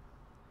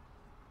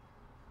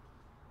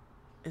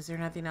is there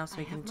nothing else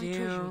we can do? I have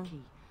my treasury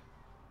key.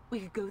 We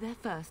could go there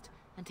first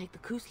and take the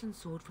Kuslan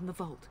sword from the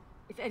vault.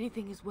 If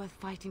anything is worth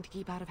fighting to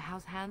keep out of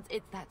Howe's hands,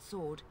 it's that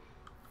sword.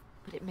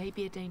 But it may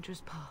be a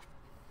dangerous path.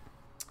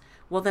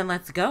 Well, then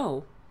let's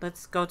go.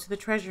 Let's go to the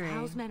treasury.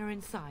 Howe's men are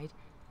inside.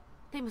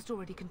 They must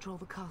already control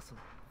the castle.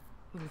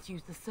 We must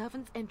use the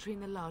servants' entry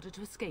in the larder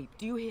to escape.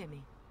 Do you hear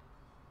me?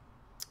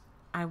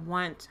 I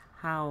want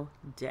Howe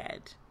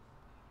dead.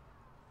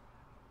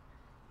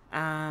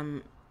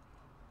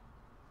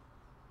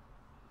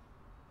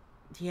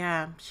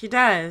 Yeah, she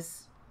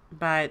does.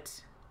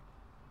 But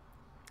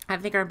I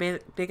think our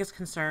biggest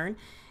concern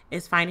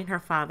is finding her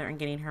father and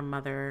getting her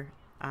mother,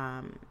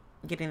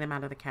 getting them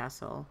out of the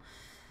castle.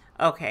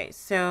 Okay,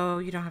 so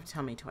you don't have to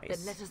tell me twice.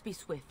 Then let us be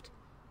swift.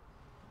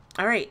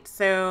 All right,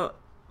 so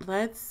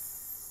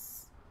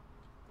let's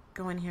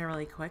go in here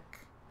really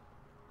quick.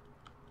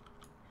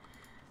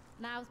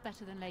 Now's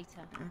better than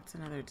later. That's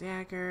another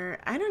dagger.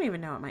 I don't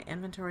even know what my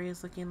inventory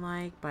is looking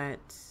like, but...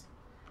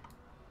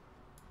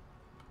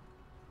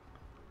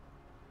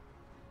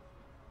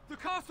 The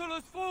castle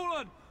has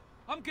fallen!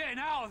 I'm getting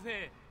out of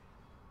here!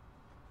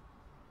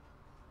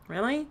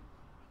 Really?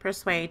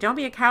 Persuade. Don't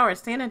be a coward.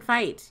 Stand and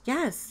fight.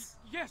 Yes.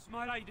 Yes,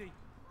 my lady.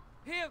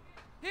 Here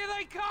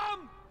they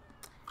come!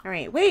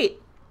 Alright,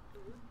 wait.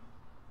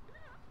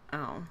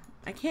 Oh.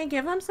 I can't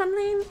give him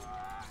something?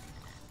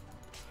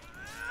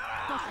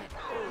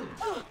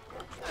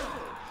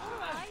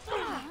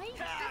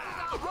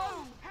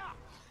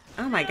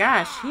 Oh my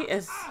gosh, he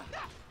is...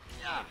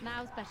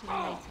 Now's better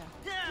than later.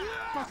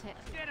 Got it.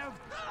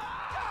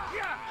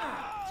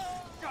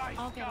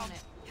 I'll get on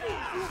it.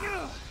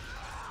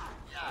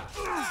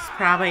 It's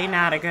probably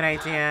not a good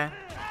idea.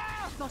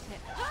 Got it.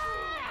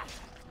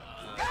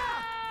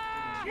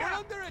 We're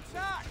under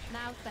attack!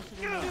 Now's better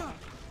than later.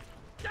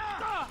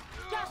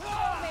 Just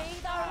call me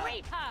the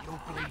Reaper!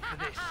 Don't believe for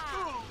this.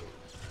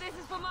 This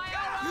is for my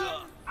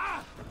own!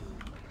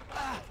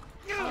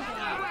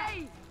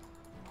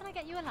 Can I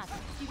get you a ladder?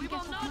 You can We get will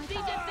off not my be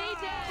back.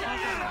 defeated!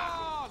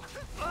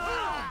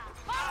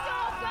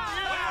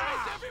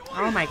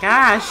 Oh my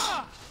gosh.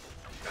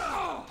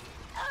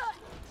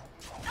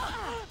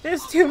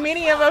 There's too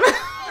many of them.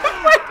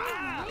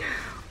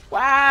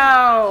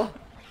 Wow.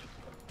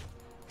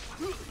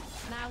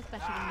 Now's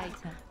better than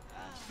later.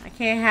 I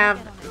can't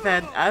have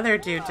the other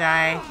dude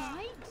die.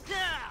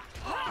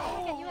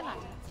 Get you a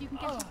ladder so you can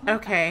get off my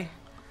Okay.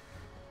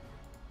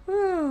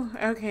 Whew.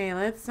 Okay,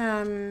 let's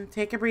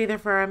take a breather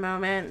for a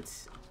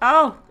moment.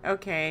 Oh,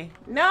 okay.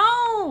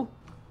 No!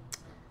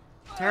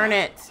 Turn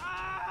it.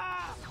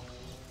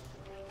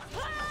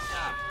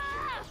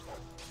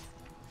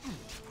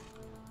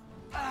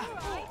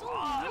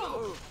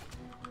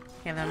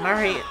 Okay, the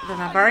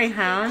Murray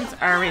hounds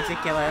are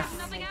ridiculous.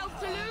 Nothing else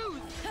to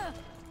lose!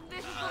 This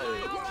is for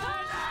my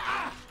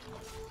own!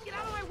 Get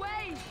out of my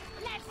way!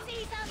 Let's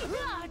see some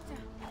blood!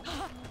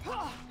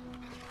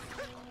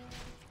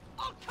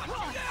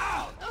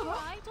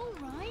 Alright.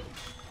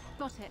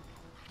 Got it.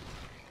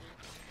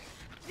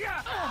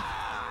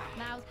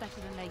 Now's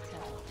better than later.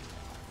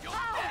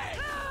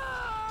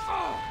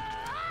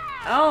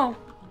 Oh,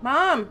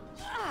 Mom!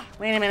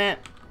 Wait a minute.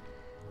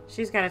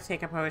 She's got to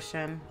take a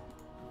potion.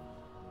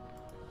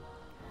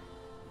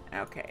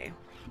 Okay.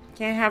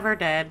 Can't have her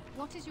dead.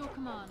 What is your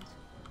command?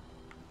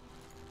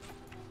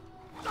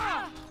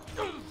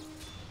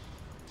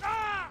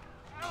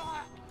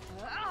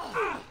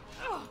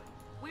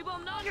 We will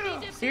not be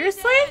defeated!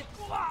 Seriously?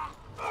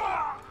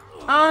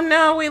 Oh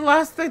no, we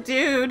lost the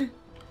dude.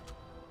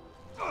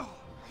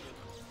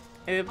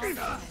 Oops.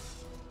 Got it.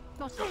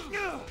 Well done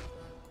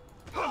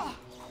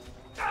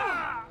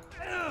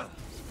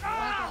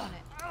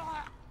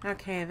it.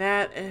 Okay,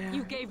 that...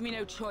 You gave me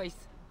no choice.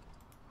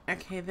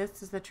 Okay,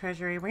 this is the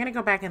treasury. We're gonna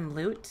go back and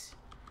loot.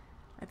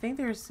 I think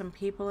there's some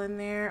people in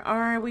there. Or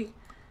are we...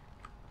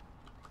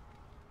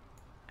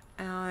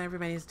 Oh,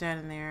 everybody's dead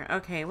in there.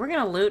 Okay, we're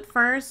gonna loot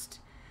first.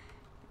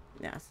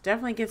 Yes,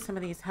 definitely get some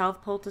of these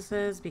health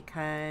poultices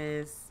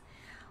because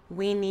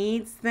we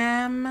needs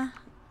them.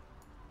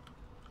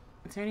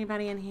 Is there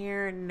anybody in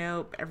here?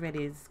 Nope,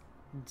 everybody's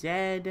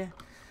dead.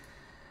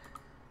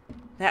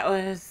 That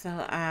was,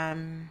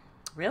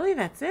 really?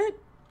 That's it?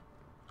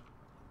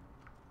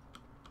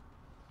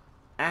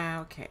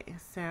 Okay,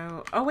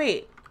 so, oh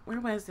wait,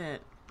 where was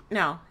it?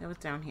 No, it was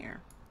down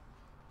here.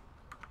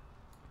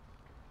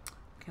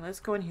 Okay,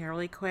 let's go in here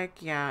really quick.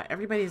 Yeah,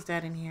 everybody's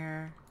dead in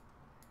here.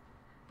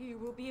 You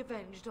will be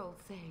avenged,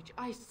 old sage.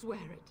 I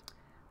swear it.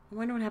 I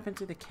wonder what happened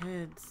to the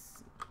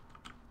kids.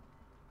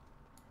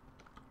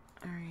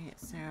 Alright,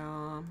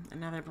 so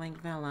another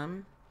blank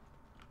vellum.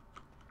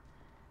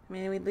 I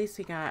mean, at least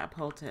we got a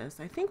poultice.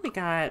 I think we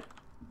got...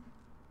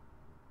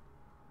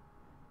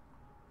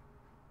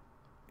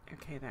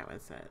 Okay, that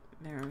was it.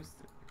 There's...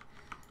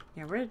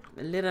 Yeah, we're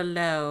a little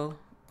low.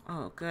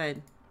 Oh,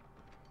 good.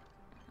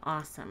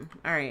 Awesome.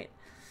 Alright.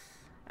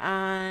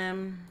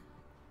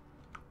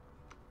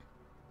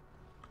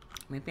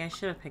 Maybe I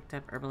should have picked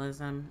up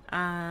herbalism.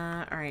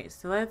 Alright,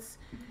 so let's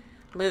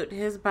loot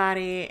his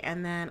body,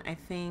 and then I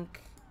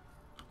think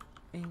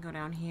we can go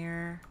down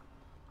here.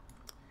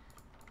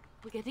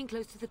 We're getting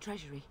close to the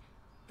treasury.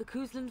 The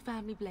Kuzlan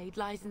family blade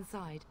lies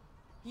inside.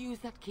 Use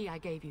that key I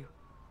gave you.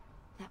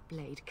 That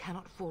blade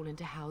cannot fall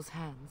into Howe's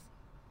hands.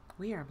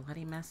 We are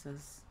bloody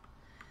messes.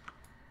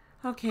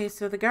 Okay,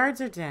 so the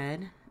guards are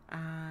dead.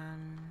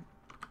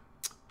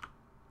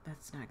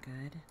 That's not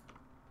good.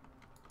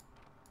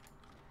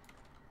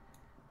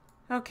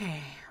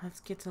 Okay, let's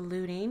get to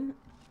looting.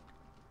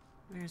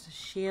 There's a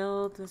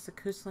shield. There's a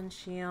Kuzlan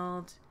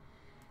shield.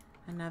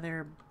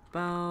 Another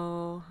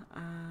bow.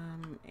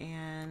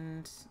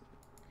 And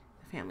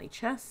the family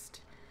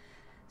chest.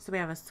 So we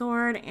have a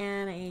sword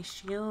and a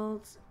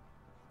shield.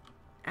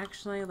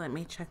 Actually, let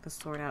me check the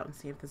sword out and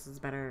see if this is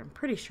better. I'm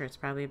pretty sure it's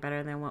probably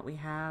better than what we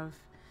have.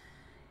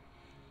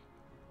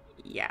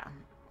 Yeah.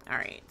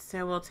 Alright,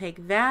 so we'll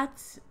take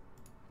that.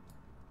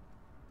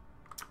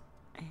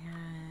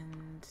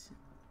 And...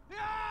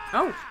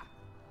 Oh!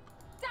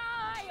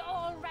 Die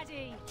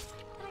already!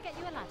 Can I get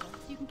you a ladder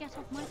so you can get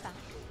off my back?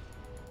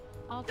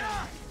 I'll go.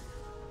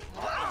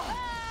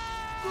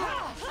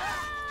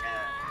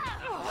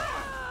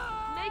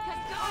 Make her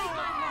die,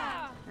 my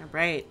hand!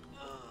 Alright.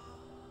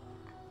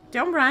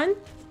 Don't run.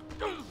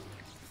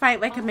 Fight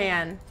like a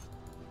man.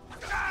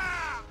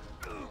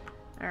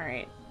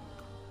 Alright.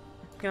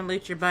 I'm gonna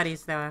loot your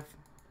buddies though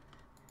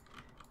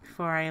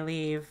before I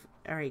leave.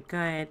 Alright,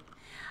 good.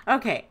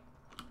 Okay.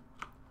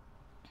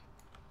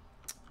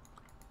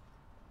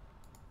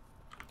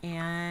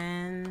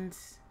 And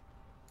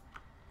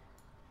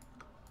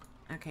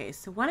okay,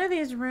 so one of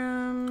these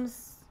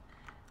rooms,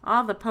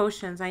 all the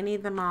potions, I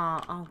need them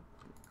all. Oh,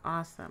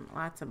 awesome.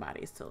 Lots of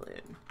bodies to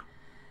loot.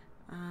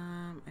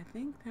 I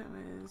think that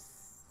was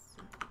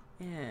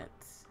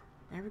it.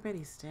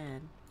 Everybody's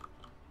dead.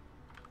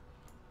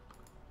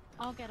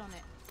 I'll get on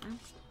it.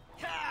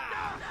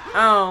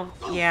 Oh,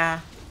 yeah.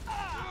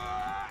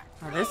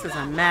 Oh, this is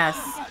a mess.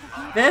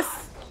 This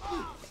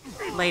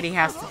lady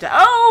has to die.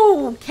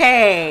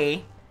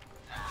 Okay.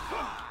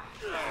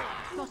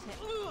 Got it.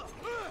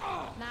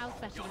 Now it's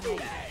better than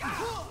me.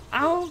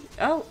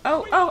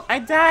 Oh, I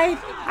died.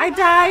 I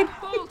died.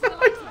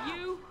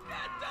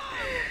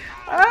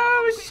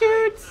 Oh,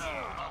 shoot.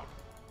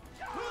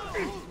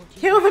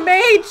 Kill the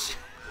mage.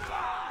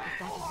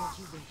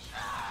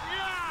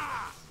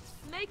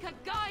 Make her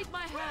guide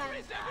my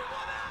hand.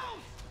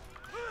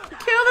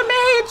 Kill the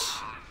mage.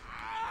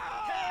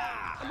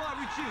 Am I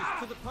reduced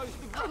to the post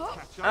of rat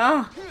catcher?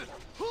 Oh.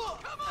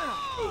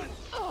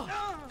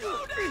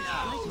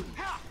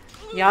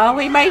 Y'all,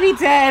 we might be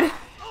dead.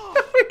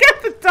 We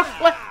got the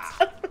dog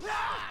left.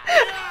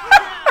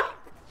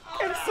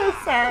 I'm so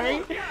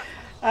sorry.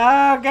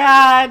 Oh,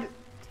 God.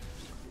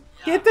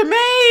 Get the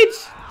mage.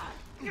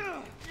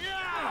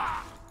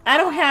 I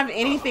don't have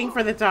anything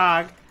for the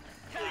dog.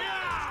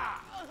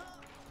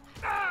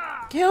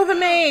 Kill the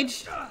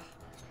mage.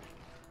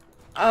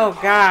 Oh,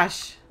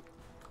 gosh.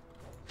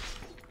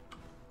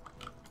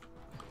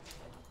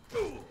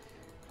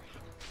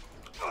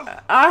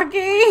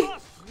 Augie,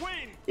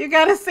 you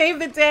gotta save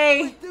the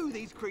day. Where do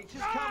these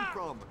creatures come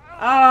from?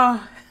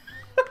 Oh.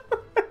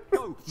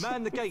 Go,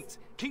 man the gates.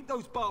 Keep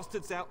those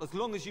bastards out as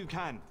long as you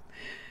can.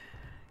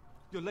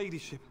 Your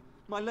ladyship,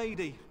 my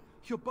lady,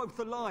 you're both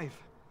alive.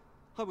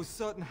 I was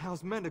certain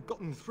Howe's men had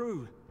gotten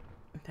through.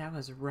 That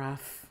was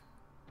rough.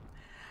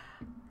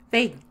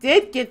 They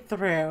did get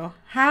through.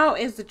 How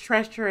is the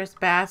treacherous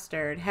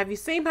bastard? Have you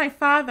seen my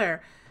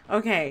father?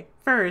 Okay,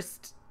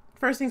 first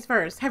things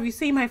first. Have you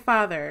seen my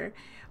father?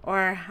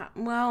 Or,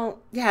 well,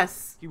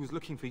 yes. He was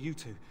looking for you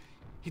two.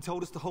 He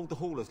told us to hold the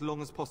hall as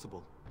long as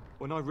possible.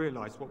 When I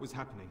realized what was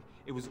happening,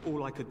 it was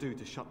all I could do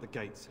to shut the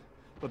gates.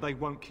 But they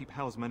won't keep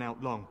Howe's men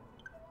out long.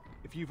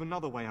 If you've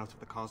another way out of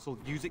the castle,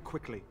 use it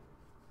quickly.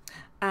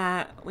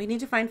 We need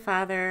to find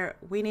Father.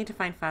 We need to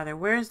find Father.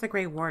 Where's the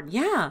Grey Warden?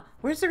 Yeah,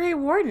 where's the Grey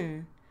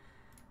Warden?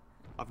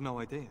 I've no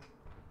idea.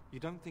 You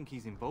don't think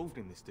he's involved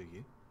in this, do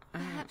you?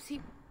 Perhaps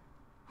he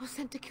was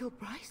sent to kill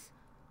Bryce?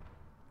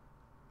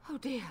 Oh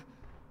dear.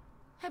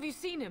 Have you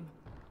seen him?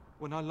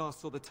 When I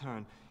last saw the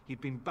Terran,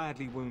 he'd been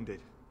badly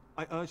wounded.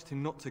 I urged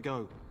him not to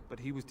go, but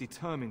he was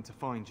determined to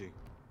find you.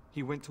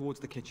 He went towards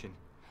the kitchen.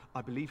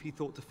 I believe he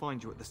thought to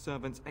find you at the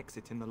servants'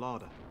 exit in the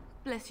larder.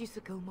 Bless you,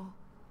 Sir Gilmore.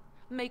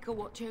 Make her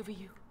watch over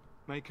you.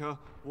 Make her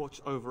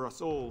watch over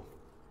us all.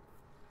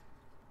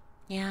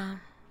 Yeah.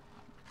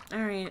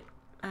 Alright.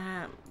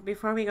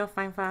 Before we go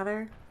find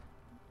Father,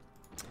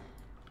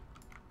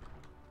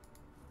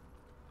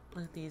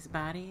 Loot these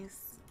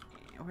bodies.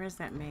 Where's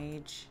that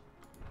mage?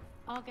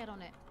 I'll get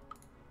on it.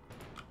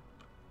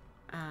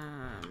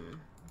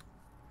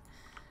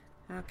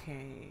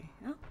 Okay.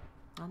 Oh,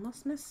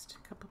 almost missed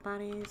a couple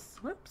bodies.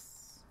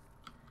 Whoops.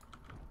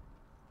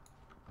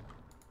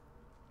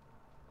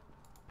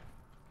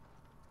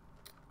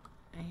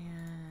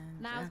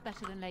 And now's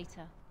better than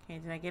later. Okay,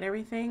 did I get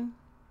everything?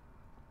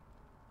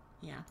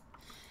 Yeah.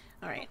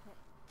 All right.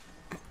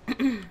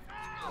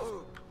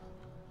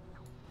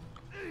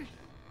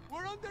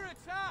 We're under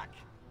attack.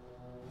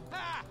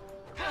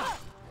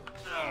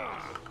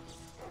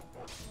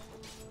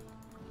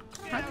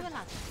 Have you a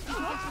ladder? You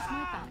can get off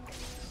my back.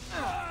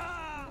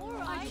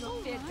 I do not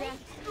fear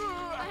death.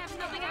 I have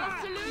nothing else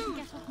to You lose. can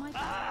get off my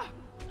back.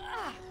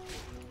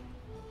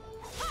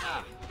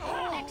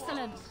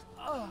 Excellent.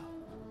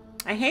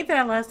 I hate that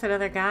I lost that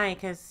other guy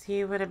because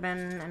he would have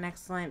been an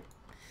excellent.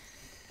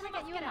 Can I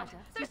get you a ladder?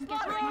 They're You can get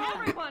off slaughtering my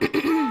back.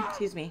 everyone.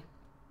 Excuse me.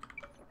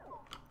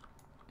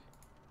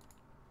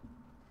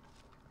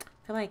 I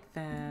feel like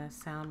the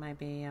sound might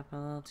be up a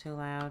little too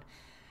loud.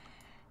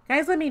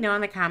 Guys, let me know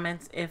in the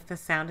comments if the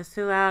sound is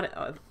too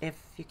loud, if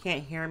you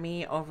can't hear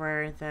me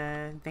over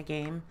the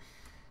game,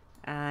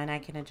 and I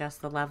can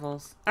adjust the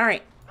levels. All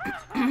right.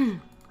 I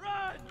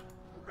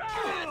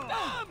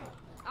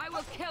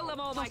will kill them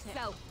all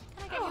myself.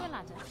 Can I get you a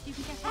ladder? You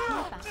can get off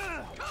my back.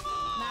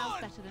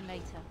 Now's better than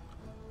later.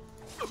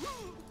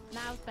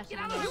 Now's better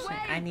than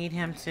later. I need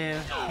him to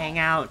hang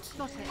out, so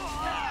Got it.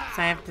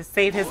 I have to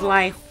save his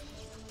life.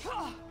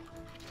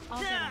 I'll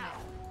get on it.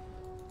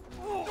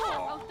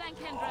 Oh, thank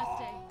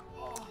Andraste.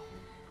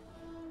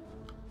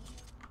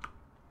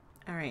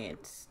 All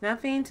right,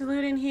 nothing to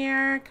loot in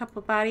here. A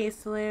couple bodies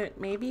to loot,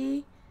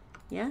 maybe.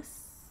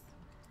 Yes.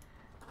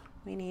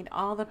 We need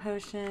all the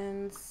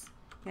potions.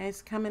 You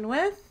guys coming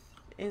with?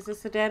 Is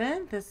this a dead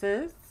end? This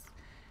is.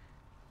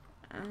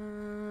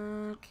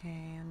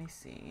 Okay, let me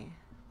see.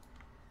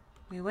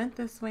 We went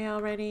this way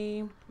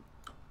already.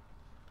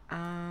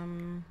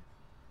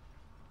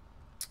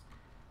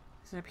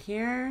 Is it up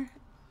here?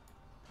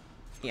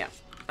 Yeah.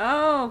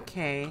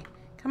 Okay.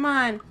 Come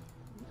on.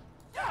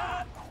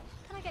 Can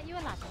I get you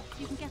a ladder?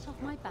 You can get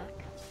off my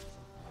back.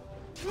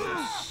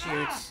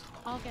 Shoot.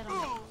 I'll get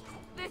on it.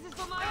 This is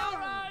for my own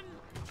run.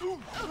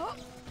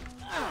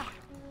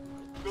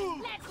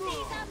 Let's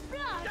see some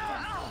blood.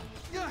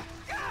 Can I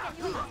get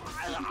you a ladder?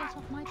 You can get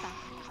off my back.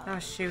 Oh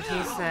shoot,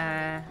 he's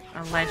a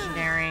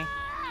legendary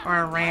or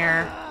a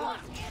rare.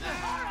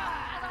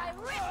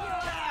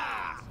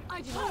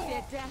 I do not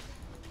fear death.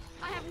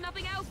 I have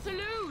nothing else to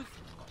lose.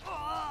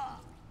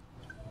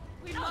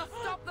 We must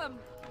stop them.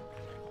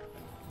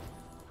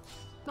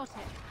 Got it.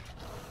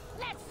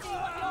 Let's see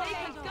what you're They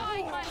can made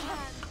guide of. my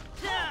hand.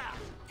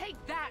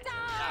 Take that.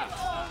 Die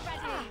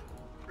already.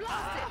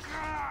 Blast it.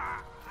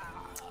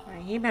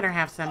 Alright, he better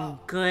have some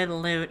good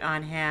loot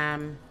on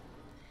him.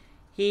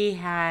 He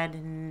had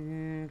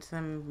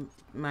some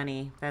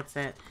money. That's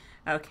it.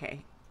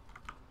 Okay.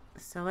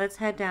 So let's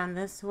head down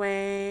this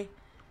way.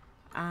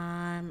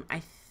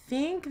 I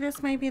think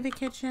this might be the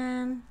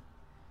kitchen.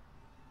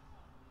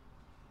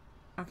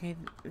 Okay,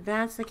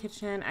 that's the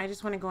kitchen. I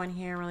just want to go in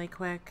here really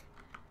quick.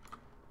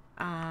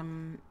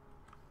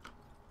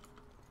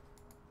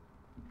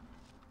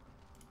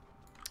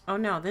 Oh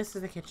no, this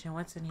is the kitchen.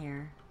 What's in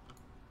here?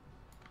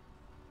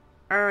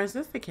 Or is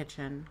this the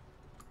kitchen?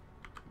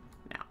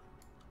 No.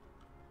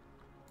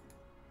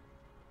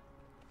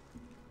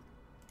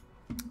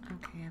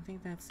 Okay, I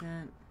think that's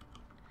it.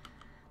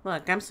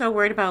 Look, I'm so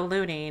worried about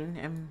looting,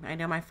 and I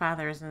know my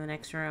father is in the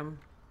next room.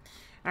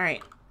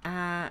 Alright,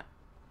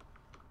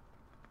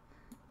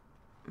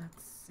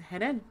 let's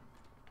head in.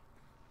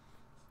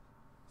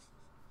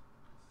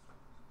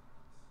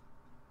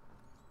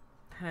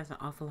 That is an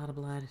awful lot of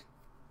blood.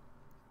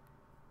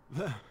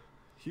 There,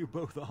 you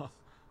both are.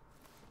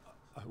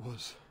 I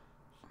was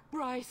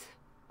Bryce.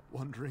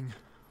 wondering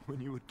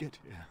when you would get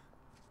here.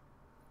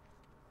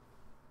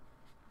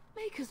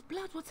 Maker's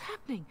blood, what's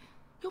happening?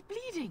 You're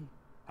bleeding.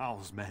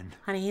 Hal's men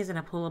Honey, he's in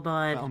a pool of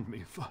blood. found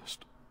me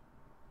first.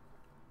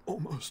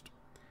 Almost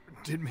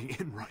did me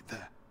in right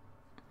there.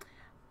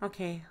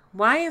 Okay,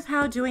 why is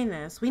Hal doing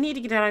this? We need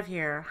to get out of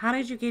here. How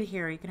did you get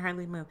here? You can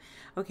hardly move.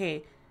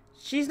 Okay,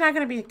 she's not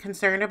going to be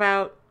concerned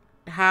about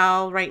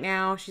Hal right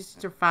now.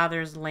 Her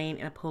father's laying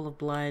in a pool of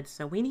blood,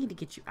 so we need to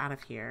get you out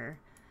of here.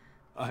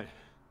 I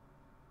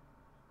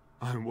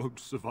won't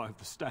survive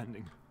the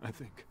standing, I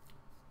think.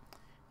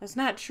 That's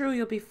not true.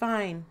 You'll be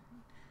fine.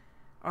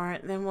 Or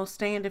then we'll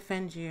stay and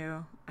defend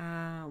you.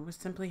 We'll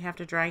simply have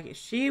to drag you.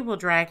 She will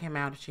drag him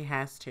out if she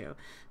has to.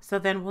 So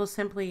then we'll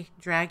simply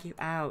drag you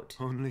out.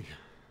 Only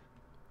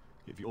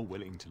if you're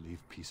willing to leave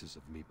pieces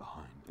of me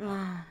behind.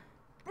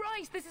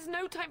 Bryce, this is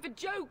no time for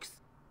jokes.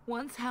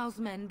 Once Hal's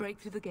men break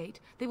through the gate,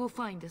 they will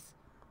find us.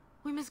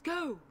 We must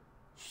go.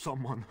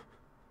 Someone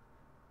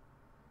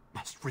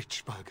must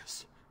reach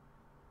Burgess.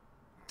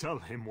 Tell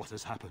him what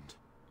has happened.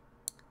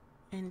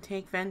 And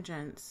take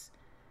vengeance.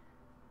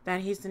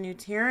 That he's the new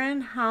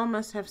Tyrann, Hal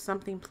must have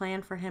something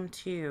planned for him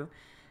too.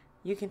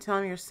 You can tell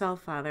him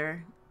yourself,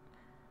 Father.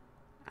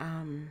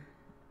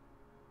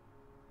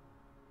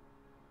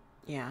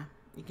 Yeah,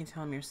 you can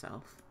tell him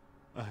yourself.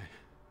 I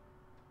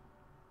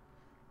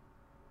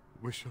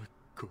wish I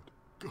could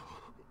go.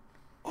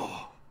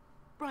 Oh.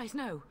 Bryce,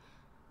 no.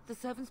 The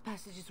servants'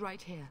 passage is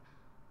right here.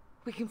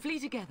 We can flee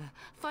together,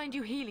 find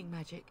you healing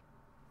magic.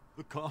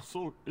 The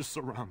castle is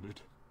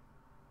surrounded.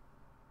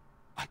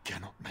 I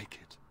cannot make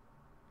it.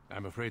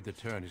 I'm afraid the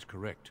Turn is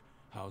correct.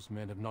 Howe's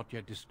men have not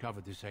yet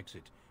discovered this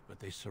exit, but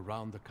they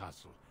surround the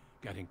castle.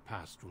 Getting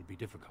past will be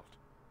difficult.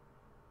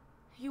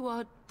 You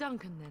are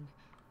Duncan, then?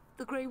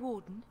 The Grey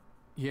Warden?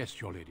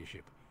 Yes, your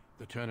ladyship.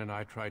 The Turn and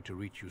I tried to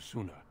reach you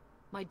sooner.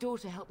 My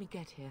daughter helped me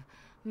get here.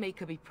 Make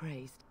her be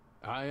praised.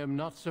 I am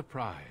not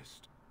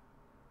surprised.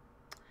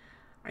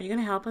 Are you going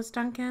to help us,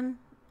 Duncan?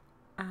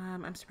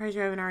 I'm surprised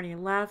you haven't already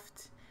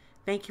left.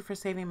 Thank you for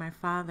saving my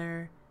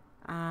father.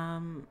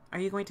 Are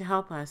you going to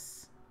help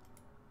us?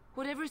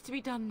 Whatever is to be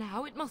done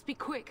now, it must be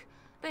quick.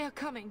 They are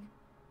coming.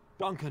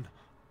 Duncan,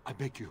 I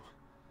beg you.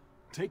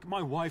 Take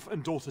my wife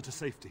and daughter to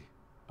safety.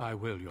 I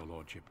will, your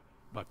lordship.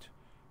 But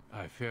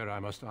I fear I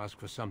must ask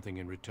for something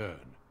in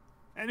return.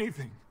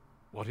 Anything.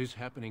 What is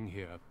happening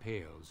here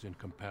pales in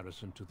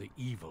comparison to the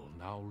evil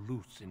now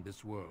loose in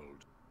this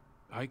world.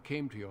 I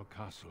came to your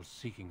castle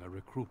seeking a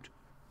recruit.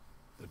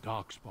 The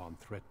Darkspawn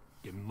threat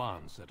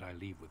demands that I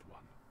leave with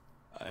one.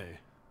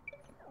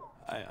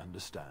 I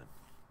understand.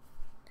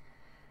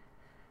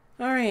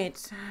 All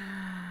right.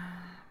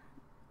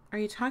 Are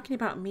you talking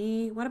about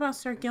me? What about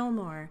Sir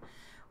Gilmore?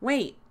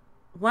 Wait,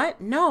 what?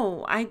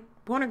 No, I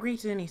won't agree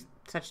to any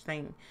such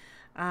thing.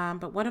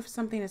 But what if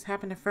something has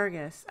happened to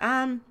Fergus?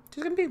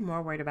 She's gonna be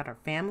more worried about her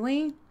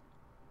family.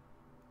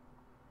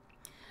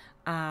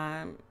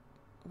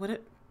 What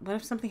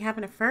if something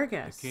happened to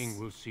Fergus? The king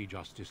will see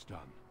justice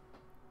done.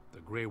 The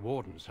Grey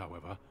Wardens,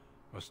 however,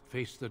 must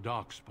face the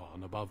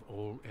Darkspawn above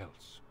all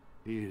else.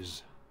 He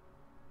is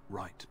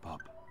right,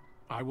 pup.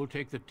 I will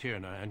take the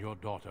Tyrna and your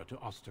daughter to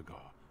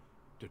Ostagar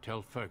to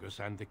tell Fergus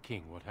and the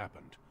king what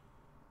happened.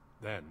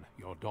 Then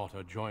your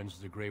daughter joins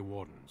the Grey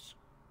Wardens.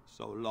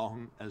 So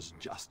long as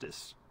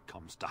justice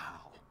comes to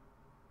Howe.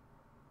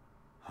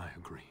 I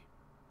agree.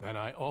 Then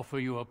I offer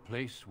you a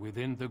place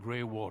within the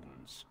Grey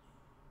Wardens.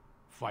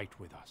 Fight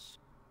with us.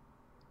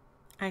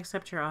 I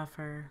accept your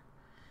offer.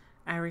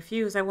 I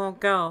refuse. I won't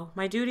go.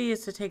 My duty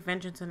is to take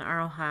vengeance on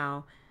Arl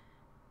Howe.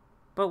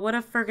 But what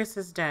if Fergus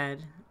is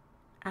dead?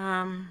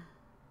 But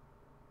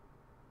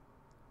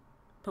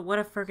what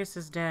if Fergus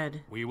is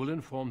dead? We will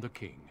inform the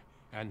king,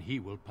 and he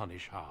will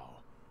punish Howe.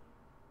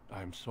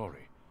 I'm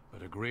sorry,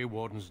 but a Grey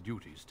Warden's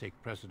duties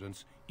take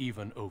precedence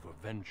even over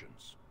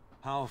vengeance.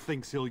 Howe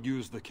thinks he'll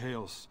use the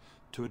chaos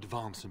to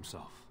advance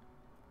himself.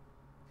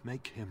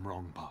 Make him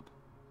wrong, pup.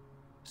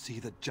 See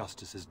that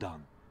justice is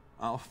done.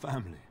 Our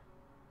family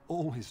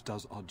always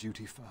does our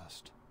duty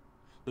first.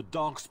 The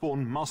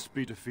Darkspawn must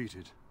be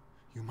defeated.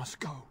 You must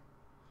go.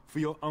 For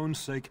your own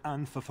sake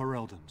and for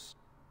Ferelden's.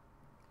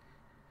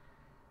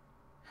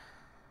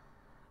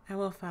 I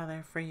will,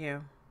 Father, for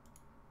you.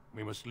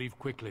 We must leave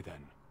quickly,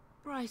 then.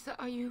 Bryce,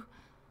 are you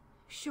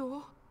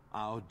sure?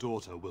 Our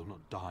daughter will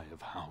not die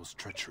of Howe's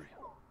treachery.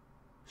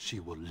 She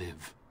will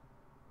live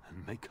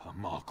and make her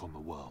mark on the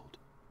world.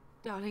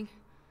 Darling,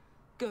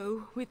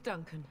 go with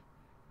Duncan.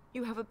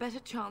 You have a better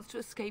chance to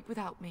escape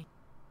without me.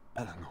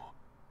 Eleanor.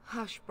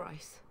 Hush,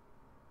 Bryce.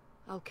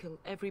 I'll kill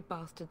every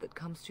bastard that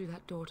comes through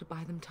that door to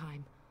buy them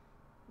time.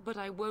 But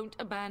I won't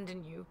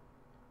abandon you.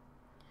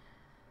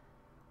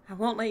 I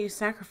won't let you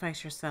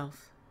sacrifice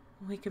yourself.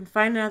 We can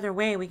find another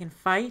way. We can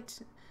fight.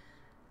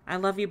 I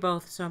love you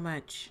both so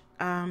much.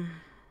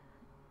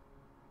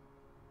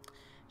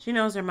 She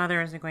knows her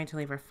mother isn't going to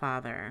leave her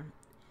father.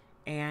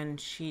 And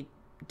she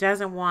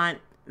doesn't want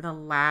her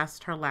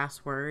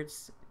last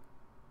words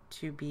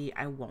to be,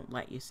 I won't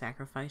let you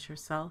sacrifice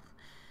yourself.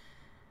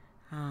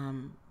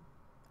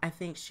 I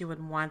think she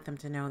would want them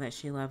to know that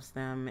she loves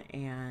them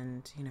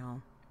and, you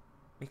know,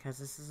 because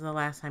this is the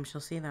last time she'll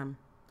see them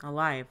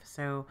alive.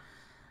 So,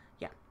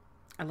 yeah,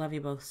 I love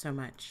you both so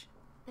much.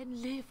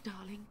 Then live,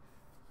 darling.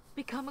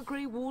 Become a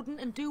Grey Warden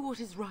and do what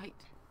is right.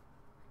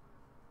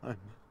 I'm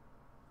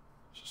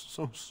just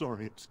so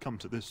sorry it's come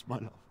to this, my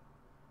love.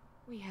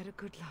 We had a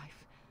good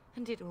life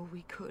and did all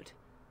we could.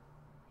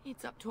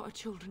 It's up to our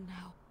children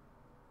now.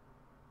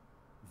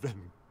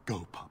 Then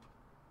go, pup.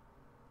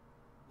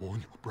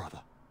 Warn your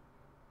brother.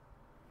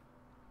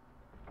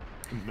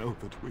 And know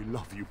that we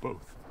love you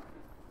both.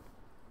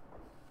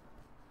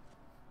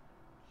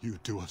 You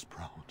do us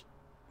proud.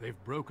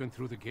 They've broken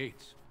through the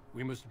gates.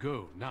 We must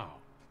go now.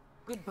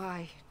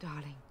 Goodbye,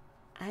 darling.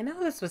 I know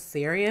this was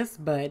serious,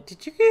 but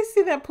did you guys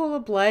see that pool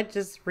of blood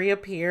just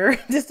reappear?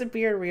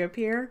 Disappear and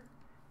reappear?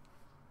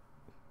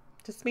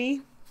 Just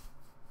me?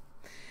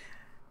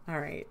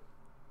 Alright.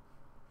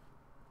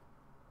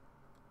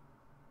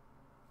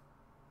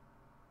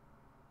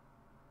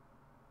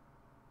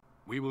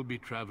 We will be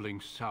traveling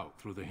south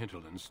through the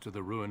hinterlands to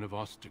the ruin of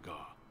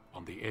Ostagar,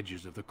 on the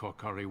edges of the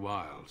Korcari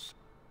Wilds.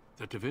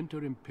 The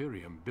Tevinter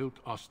Imperium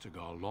built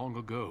Ostagar long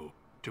ago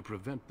to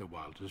prevent the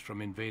Wilders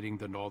from invading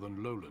the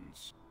northern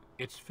lowlands.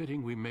 It's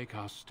fitting we make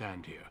our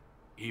stand here,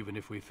 even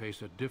if we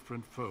face a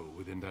different foe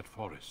within that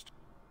forest.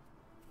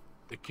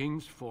 The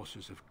King's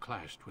forces have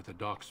clashed with the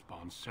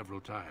Darkspawn several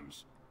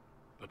times,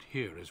 but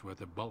here is where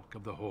the bulk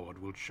of the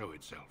Horde will show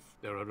itself.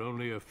 There are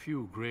only a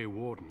few Grey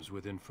Wardens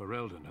within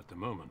Ferelden at the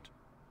moment,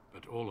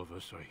 but all of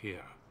us are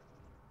here.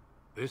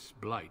 This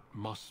blight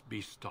must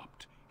be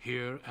stopped,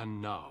 here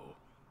and now.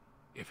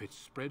 If it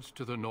spreads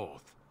to the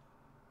north,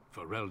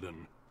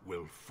 Ferelden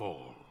will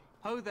fall.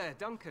 Ho there,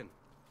 Duncan.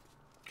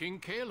 King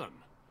Kaelan.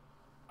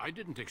 I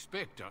didn't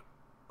expect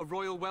a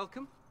royal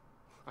welcome?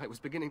 I was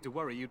beginning to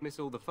worry you'd miss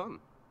all the fun.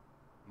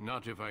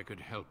 Not if I could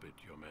help it,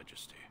 Your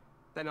Majesty.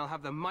 Then I'll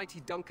have the mighty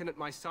Duncan at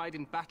my side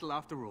in battle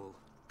after all.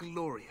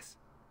 Glorious.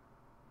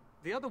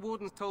 The other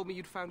wardens told me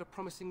you'd found a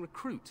promising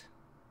recruit.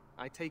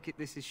 I take it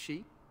this is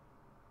she?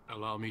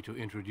 Allow me to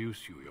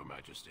introduce you, Your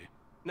Majesty.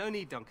 No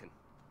need, Duncan.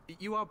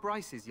 You are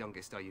Bryce's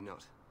youngest, are you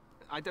not?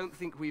 I don't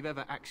think we've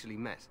ever actually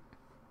met.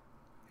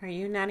 Are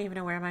you not even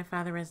aware my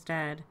father is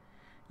dead?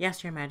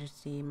 Yes, Your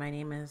Majesty. My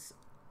name is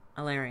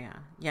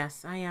Aleria.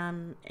 Yes, I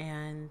am,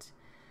 and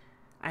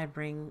I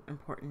bring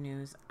important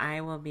news. I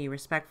will be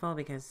respectful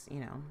because, you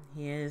know,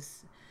 he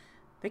is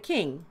the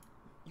king.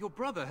 Your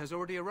brother has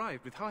already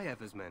arrived with High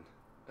Ever's men,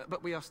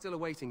 but we are still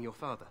awaiting your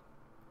father.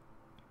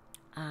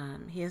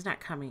 He is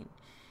not coming.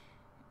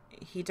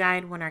 He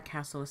died when our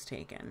castle was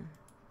taken.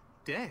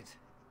 Dead?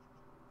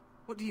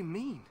 What do you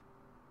mean?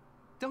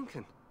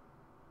 Duncan,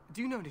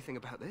 do you know anything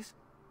about this?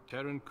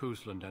 Terran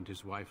Cousland and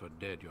his wife are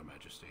dead, Your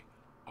Majesty.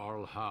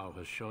 Arl Howe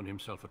has shown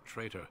himself a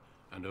traitor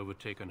and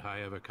overtaken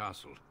High Ever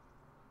Castle.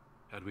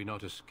 Had we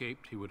not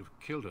escaped, he would have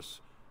killed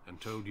us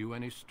and told you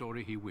any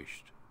story he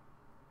wished.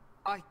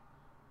 I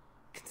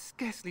can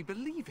scarcely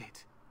believe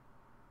it.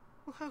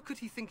 Well, how could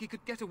he think he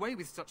could get away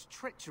with such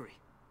treachery?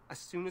 As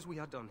soon as we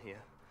are done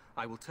here,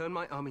 I will turn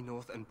my army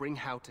north and bring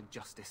Howe to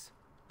justice.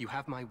 You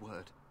have my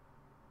word.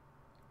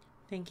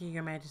 Thank you,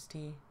 Your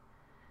Majesty.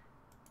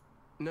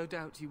 No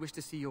doubt you wish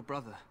to see your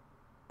brother.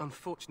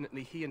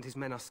 Unfortunately, he and his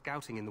men are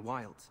scouting in the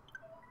wilds.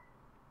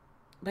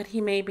 But he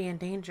may be in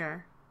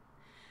danger.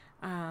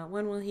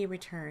 When will he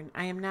return?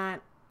 I am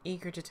not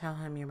eager to tell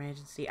him, Your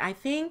Majesty. I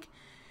think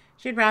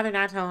she'd rather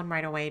not tell him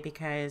right away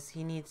because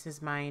he needs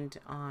his mind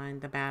on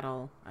the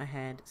battle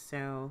ahead.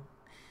 So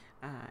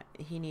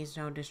he needs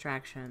no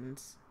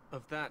distractions.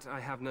 Of that, I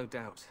have no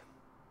doubt.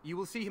 You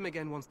will see him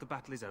again once the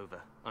battle is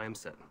over, I am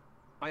certain.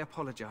 I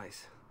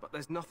apologize, but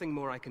there's nothing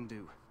more I can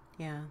do.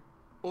 Yeah.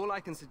 All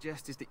I can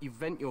suggest is that you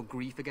vent your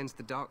grief against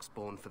the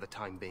Darkspawn for the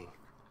time being.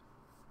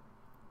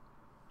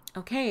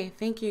 Okay,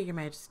 thank you, Your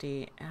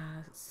Majesty.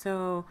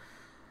 So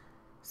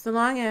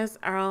long as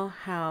Arl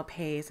Howe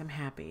pays, I'm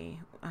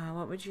happy.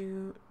 What would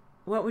you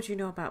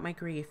know about my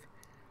grief?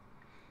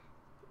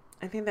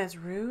 I think that's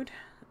rude,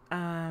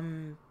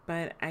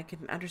 but I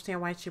can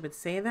understand why she would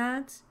say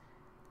that.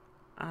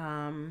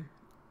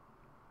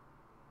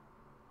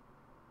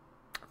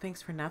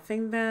 Thanks for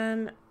nothing,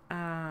 then.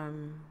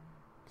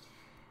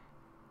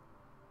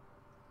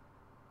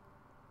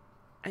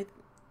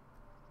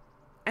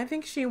 I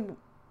think she...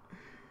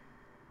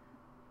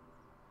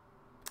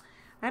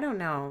 I don't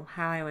know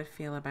how I would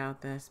feel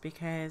about this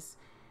because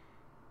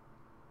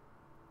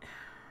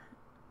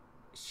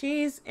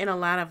she's in a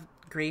lot of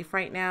grief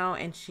right now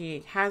and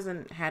she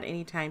hasn't had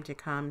any time to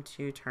come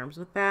to terms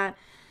with that.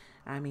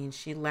 I mean,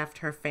 she left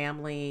her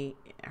family,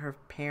 her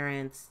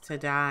parents to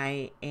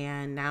die,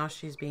 and now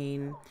she's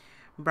being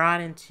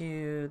brought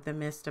into the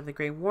midst of the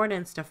Grey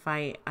Wardens to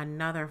fight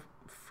another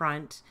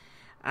front,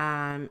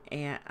 and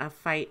a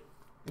fight,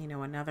 you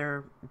know,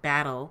 another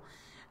battle,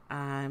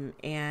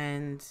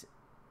 and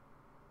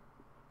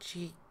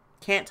she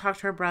can't talk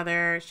to her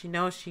brother. She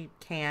knows she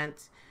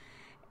can't.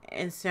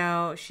 And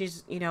so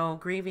she's, you know,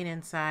 grieving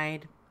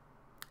inside.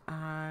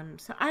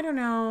 So I don't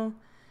know.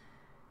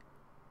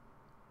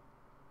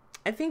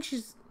 I think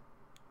she's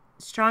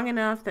strong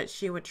enough that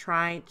she would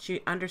try.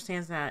 She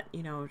understands that,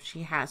 you know,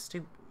 she has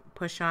to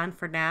push on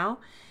for now.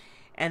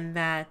 And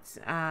that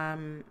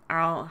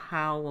Arl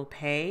Howe will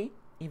pay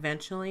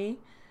eventually.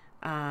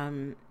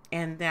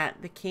 And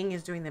that the king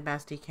is doing the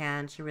best he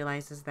can. She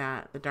realizes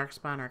that the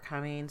Darkspawn are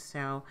coming.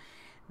 So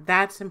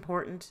that's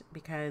important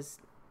because,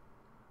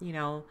 you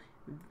know,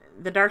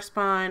 the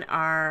Darkspawn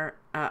are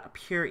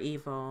pure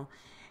evil.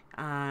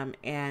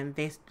 And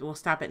they will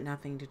stop at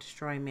nothing to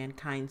destroy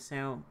mankind.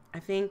 So I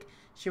think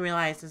she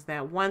realizes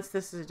that once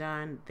this is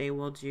done, they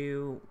will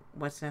do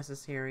what's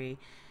necessary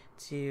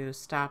to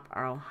stop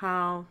Arl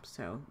Howe.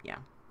 So yeah,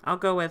 I'll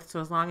go with, so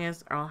as long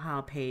as Arl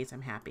Howe pays,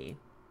 I'm happy.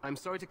 I'm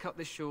sorry to cut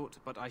this short,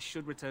 but I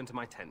should return to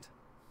my tent.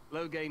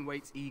 Loghain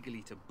waits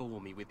eagerly to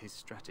bore me with his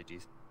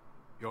strategies.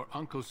 Your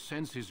uncle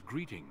sends his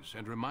greetings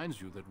and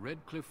reminds you that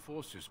Redcliffe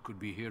forces could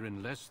be here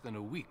in less than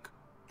a week.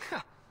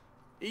 Ha!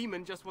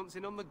 Eamon just wants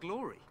in on the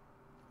glory.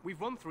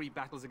 We've won 3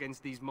 battles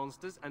against these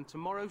monsters, and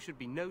tomorrow should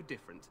be no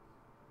different.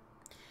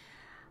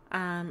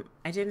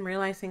 I didn't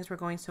realize things were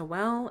going so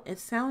well. It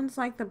sounds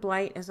like the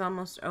blight is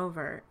almost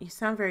over. You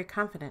sound very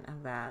confident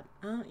of that.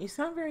 You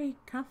sound very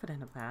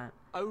confident of that.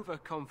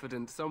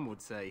 Overconfident, some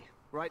would say.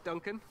 Right,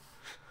 Duncan?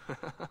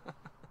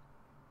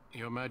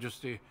 Your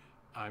Majesty,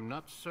 I'm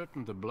not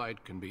certain the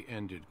blight can be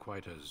ended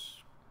quite as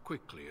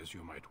quickly as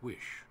you might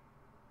wish.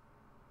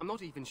 I'm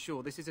not even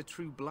sure this is a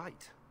true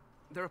blight.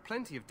 There are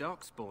plenty of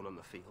darkspawn on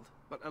the field,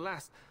 but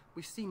alas,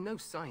 we've seen no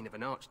sign of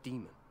an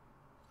archdemon.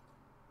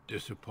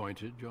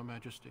 Disappointed, Your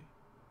Majesty?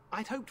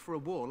 I'd hoped for a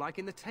war like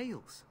in the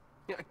tales.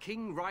 A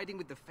king riding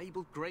with the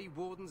fabled Grey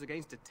Wardens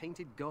against a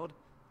tainted god.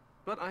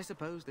 But I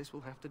suppose this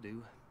will have to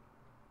do.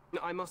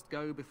 I must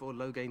go before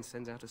Loghain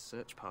sends out a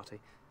search party.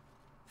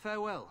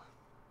 Farewell,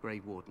 Grey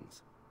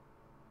Wardens.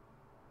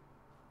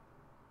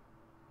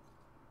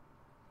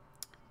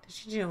 Did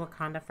she do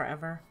Wakanda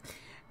forever?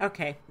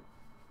 Okay.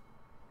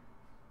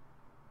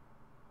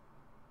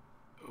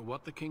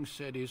 What the king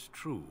said is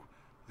true.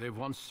 They've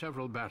won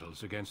several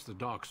battles against the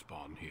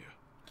Darkspawn here.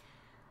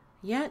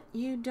 Yet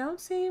you don't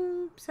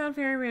sound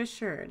very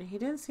reassured. He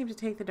didn't seem to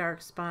take the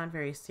Darkspawn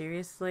very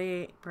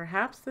seriously.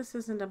 Perhaps this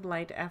isn't a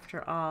blight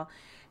after all.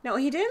 No,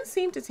 he didn't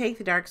seem to take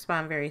the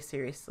Darkspawn very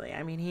seriously.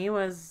 I mean, he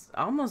was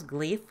almost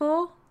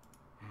gleeful.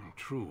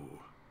 True.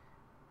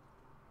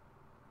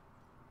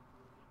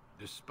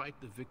 Despite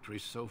the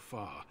victories so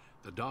far,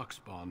 the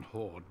Darkspawn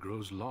horde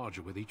grows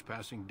larger with each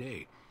passing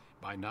day.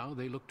 By now,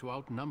 they look to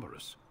outnumber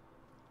us.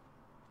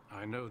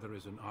 I know there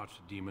is an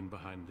archdemon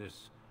behind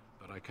this,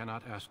 but I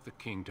cannot ask the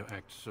king to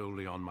act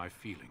solely on my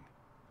feeling.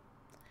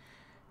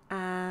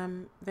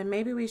 Then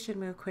maybe we should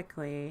move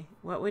quickly.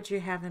 What would you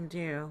have him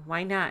do?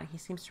 Why not? He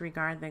seems to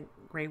regard the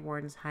Grey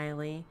Wardens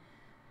highly.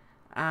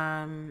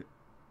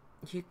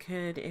 You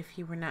could, if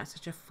you were not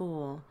such a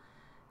fool.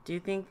 Do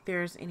you think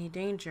there's any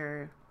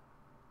danger?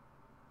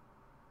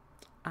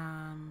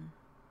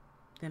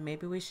 Then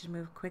maybe we should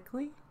move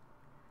quickly?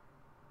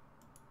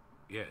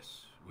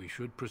 Yes, we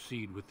should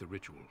proceed with the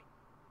ritual.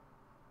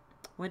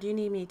 What do you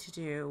need me to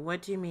do?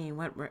 What do you mean?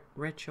 What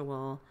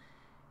ritual?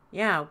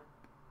 Yeah,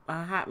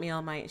 a hot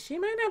meal she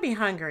might not be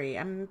hungry.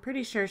 I'm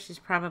pretty sure she's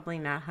probably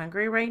not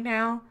hungry right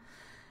now.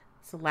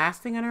 It's the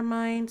last thing on her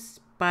mind.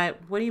 But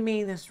what do you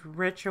mean, this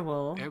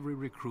ritual? Every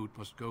recruit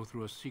must go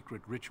through a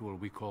secret ritual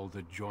we call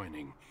the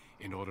joining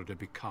in order to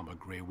become a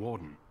Grey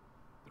Warden.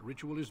 The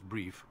ritual is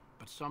brief,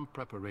 but some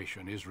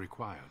preparation is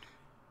required.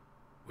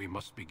 We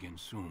must begin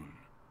soon.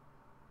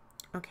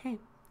 Okay.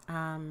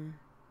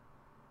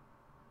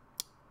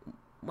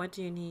 What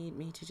do you need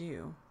me to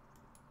do?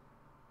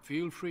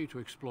 Feel free to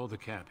explore the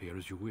camp here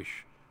as you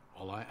wish.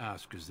 All I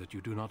ask is that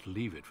you do not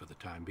leave it for the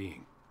time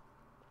being.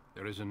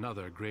 There is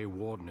another Grey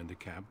Warden in the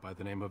camp by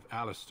the name of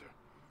Alistair.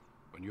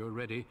 When you're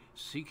ready,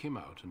 seek him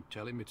out and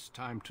tell him it's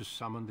time to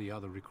summon the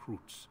other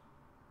recruits.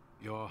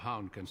 Your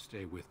hound can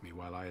stay with me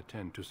while I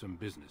attend to some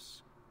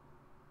business.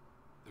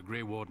 The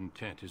Grey Warden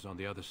tent is on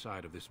the other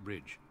side of this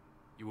bridge.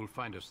 You will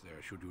find us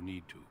there should you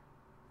need to.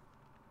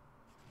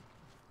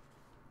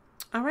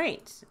 All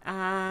right.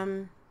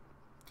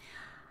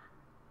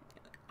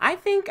 I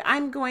think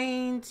I'm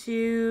going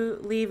to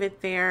leave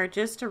it there.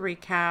 Just to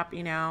recap,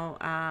 you know,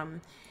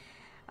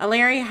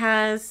 Aleria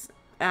has,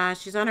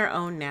 she's on her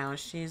own now.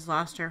 She's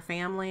lost her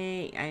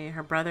family.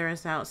 Her brother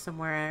is out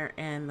somewhere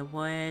in the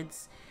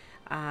woods.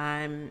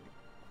 I'm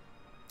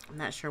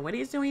not sure what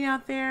he's doing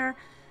out there,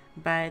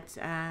 but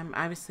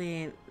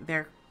obviously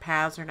their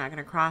paths are not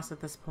going to cross at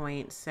this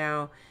point.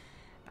 So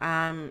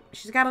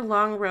she's got a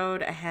long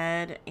road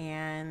ahead,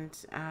 and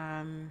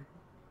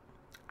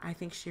I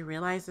think she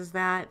realizes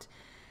that.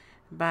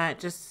 But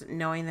just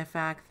knowing the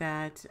fact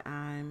that,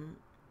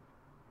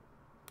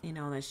 you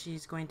know, that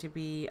she's going to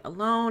be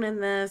alone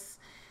in this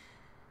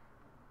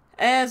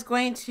is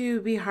going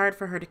to be hard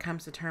for her to come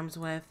to terms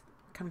with.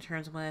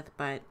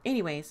 But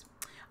anyways,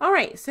 all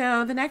right.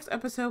 So the next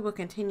episode will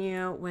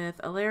continue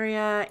with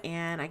Aleria,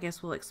 and I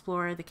guess we'll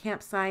explore the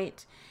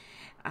campsite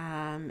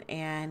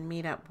and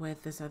meet up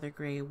with this other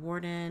Grey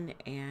Warden.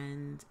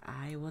 And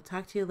I will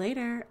talk to you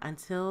later.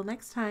 Until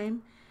next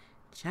time,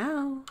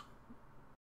 ciao.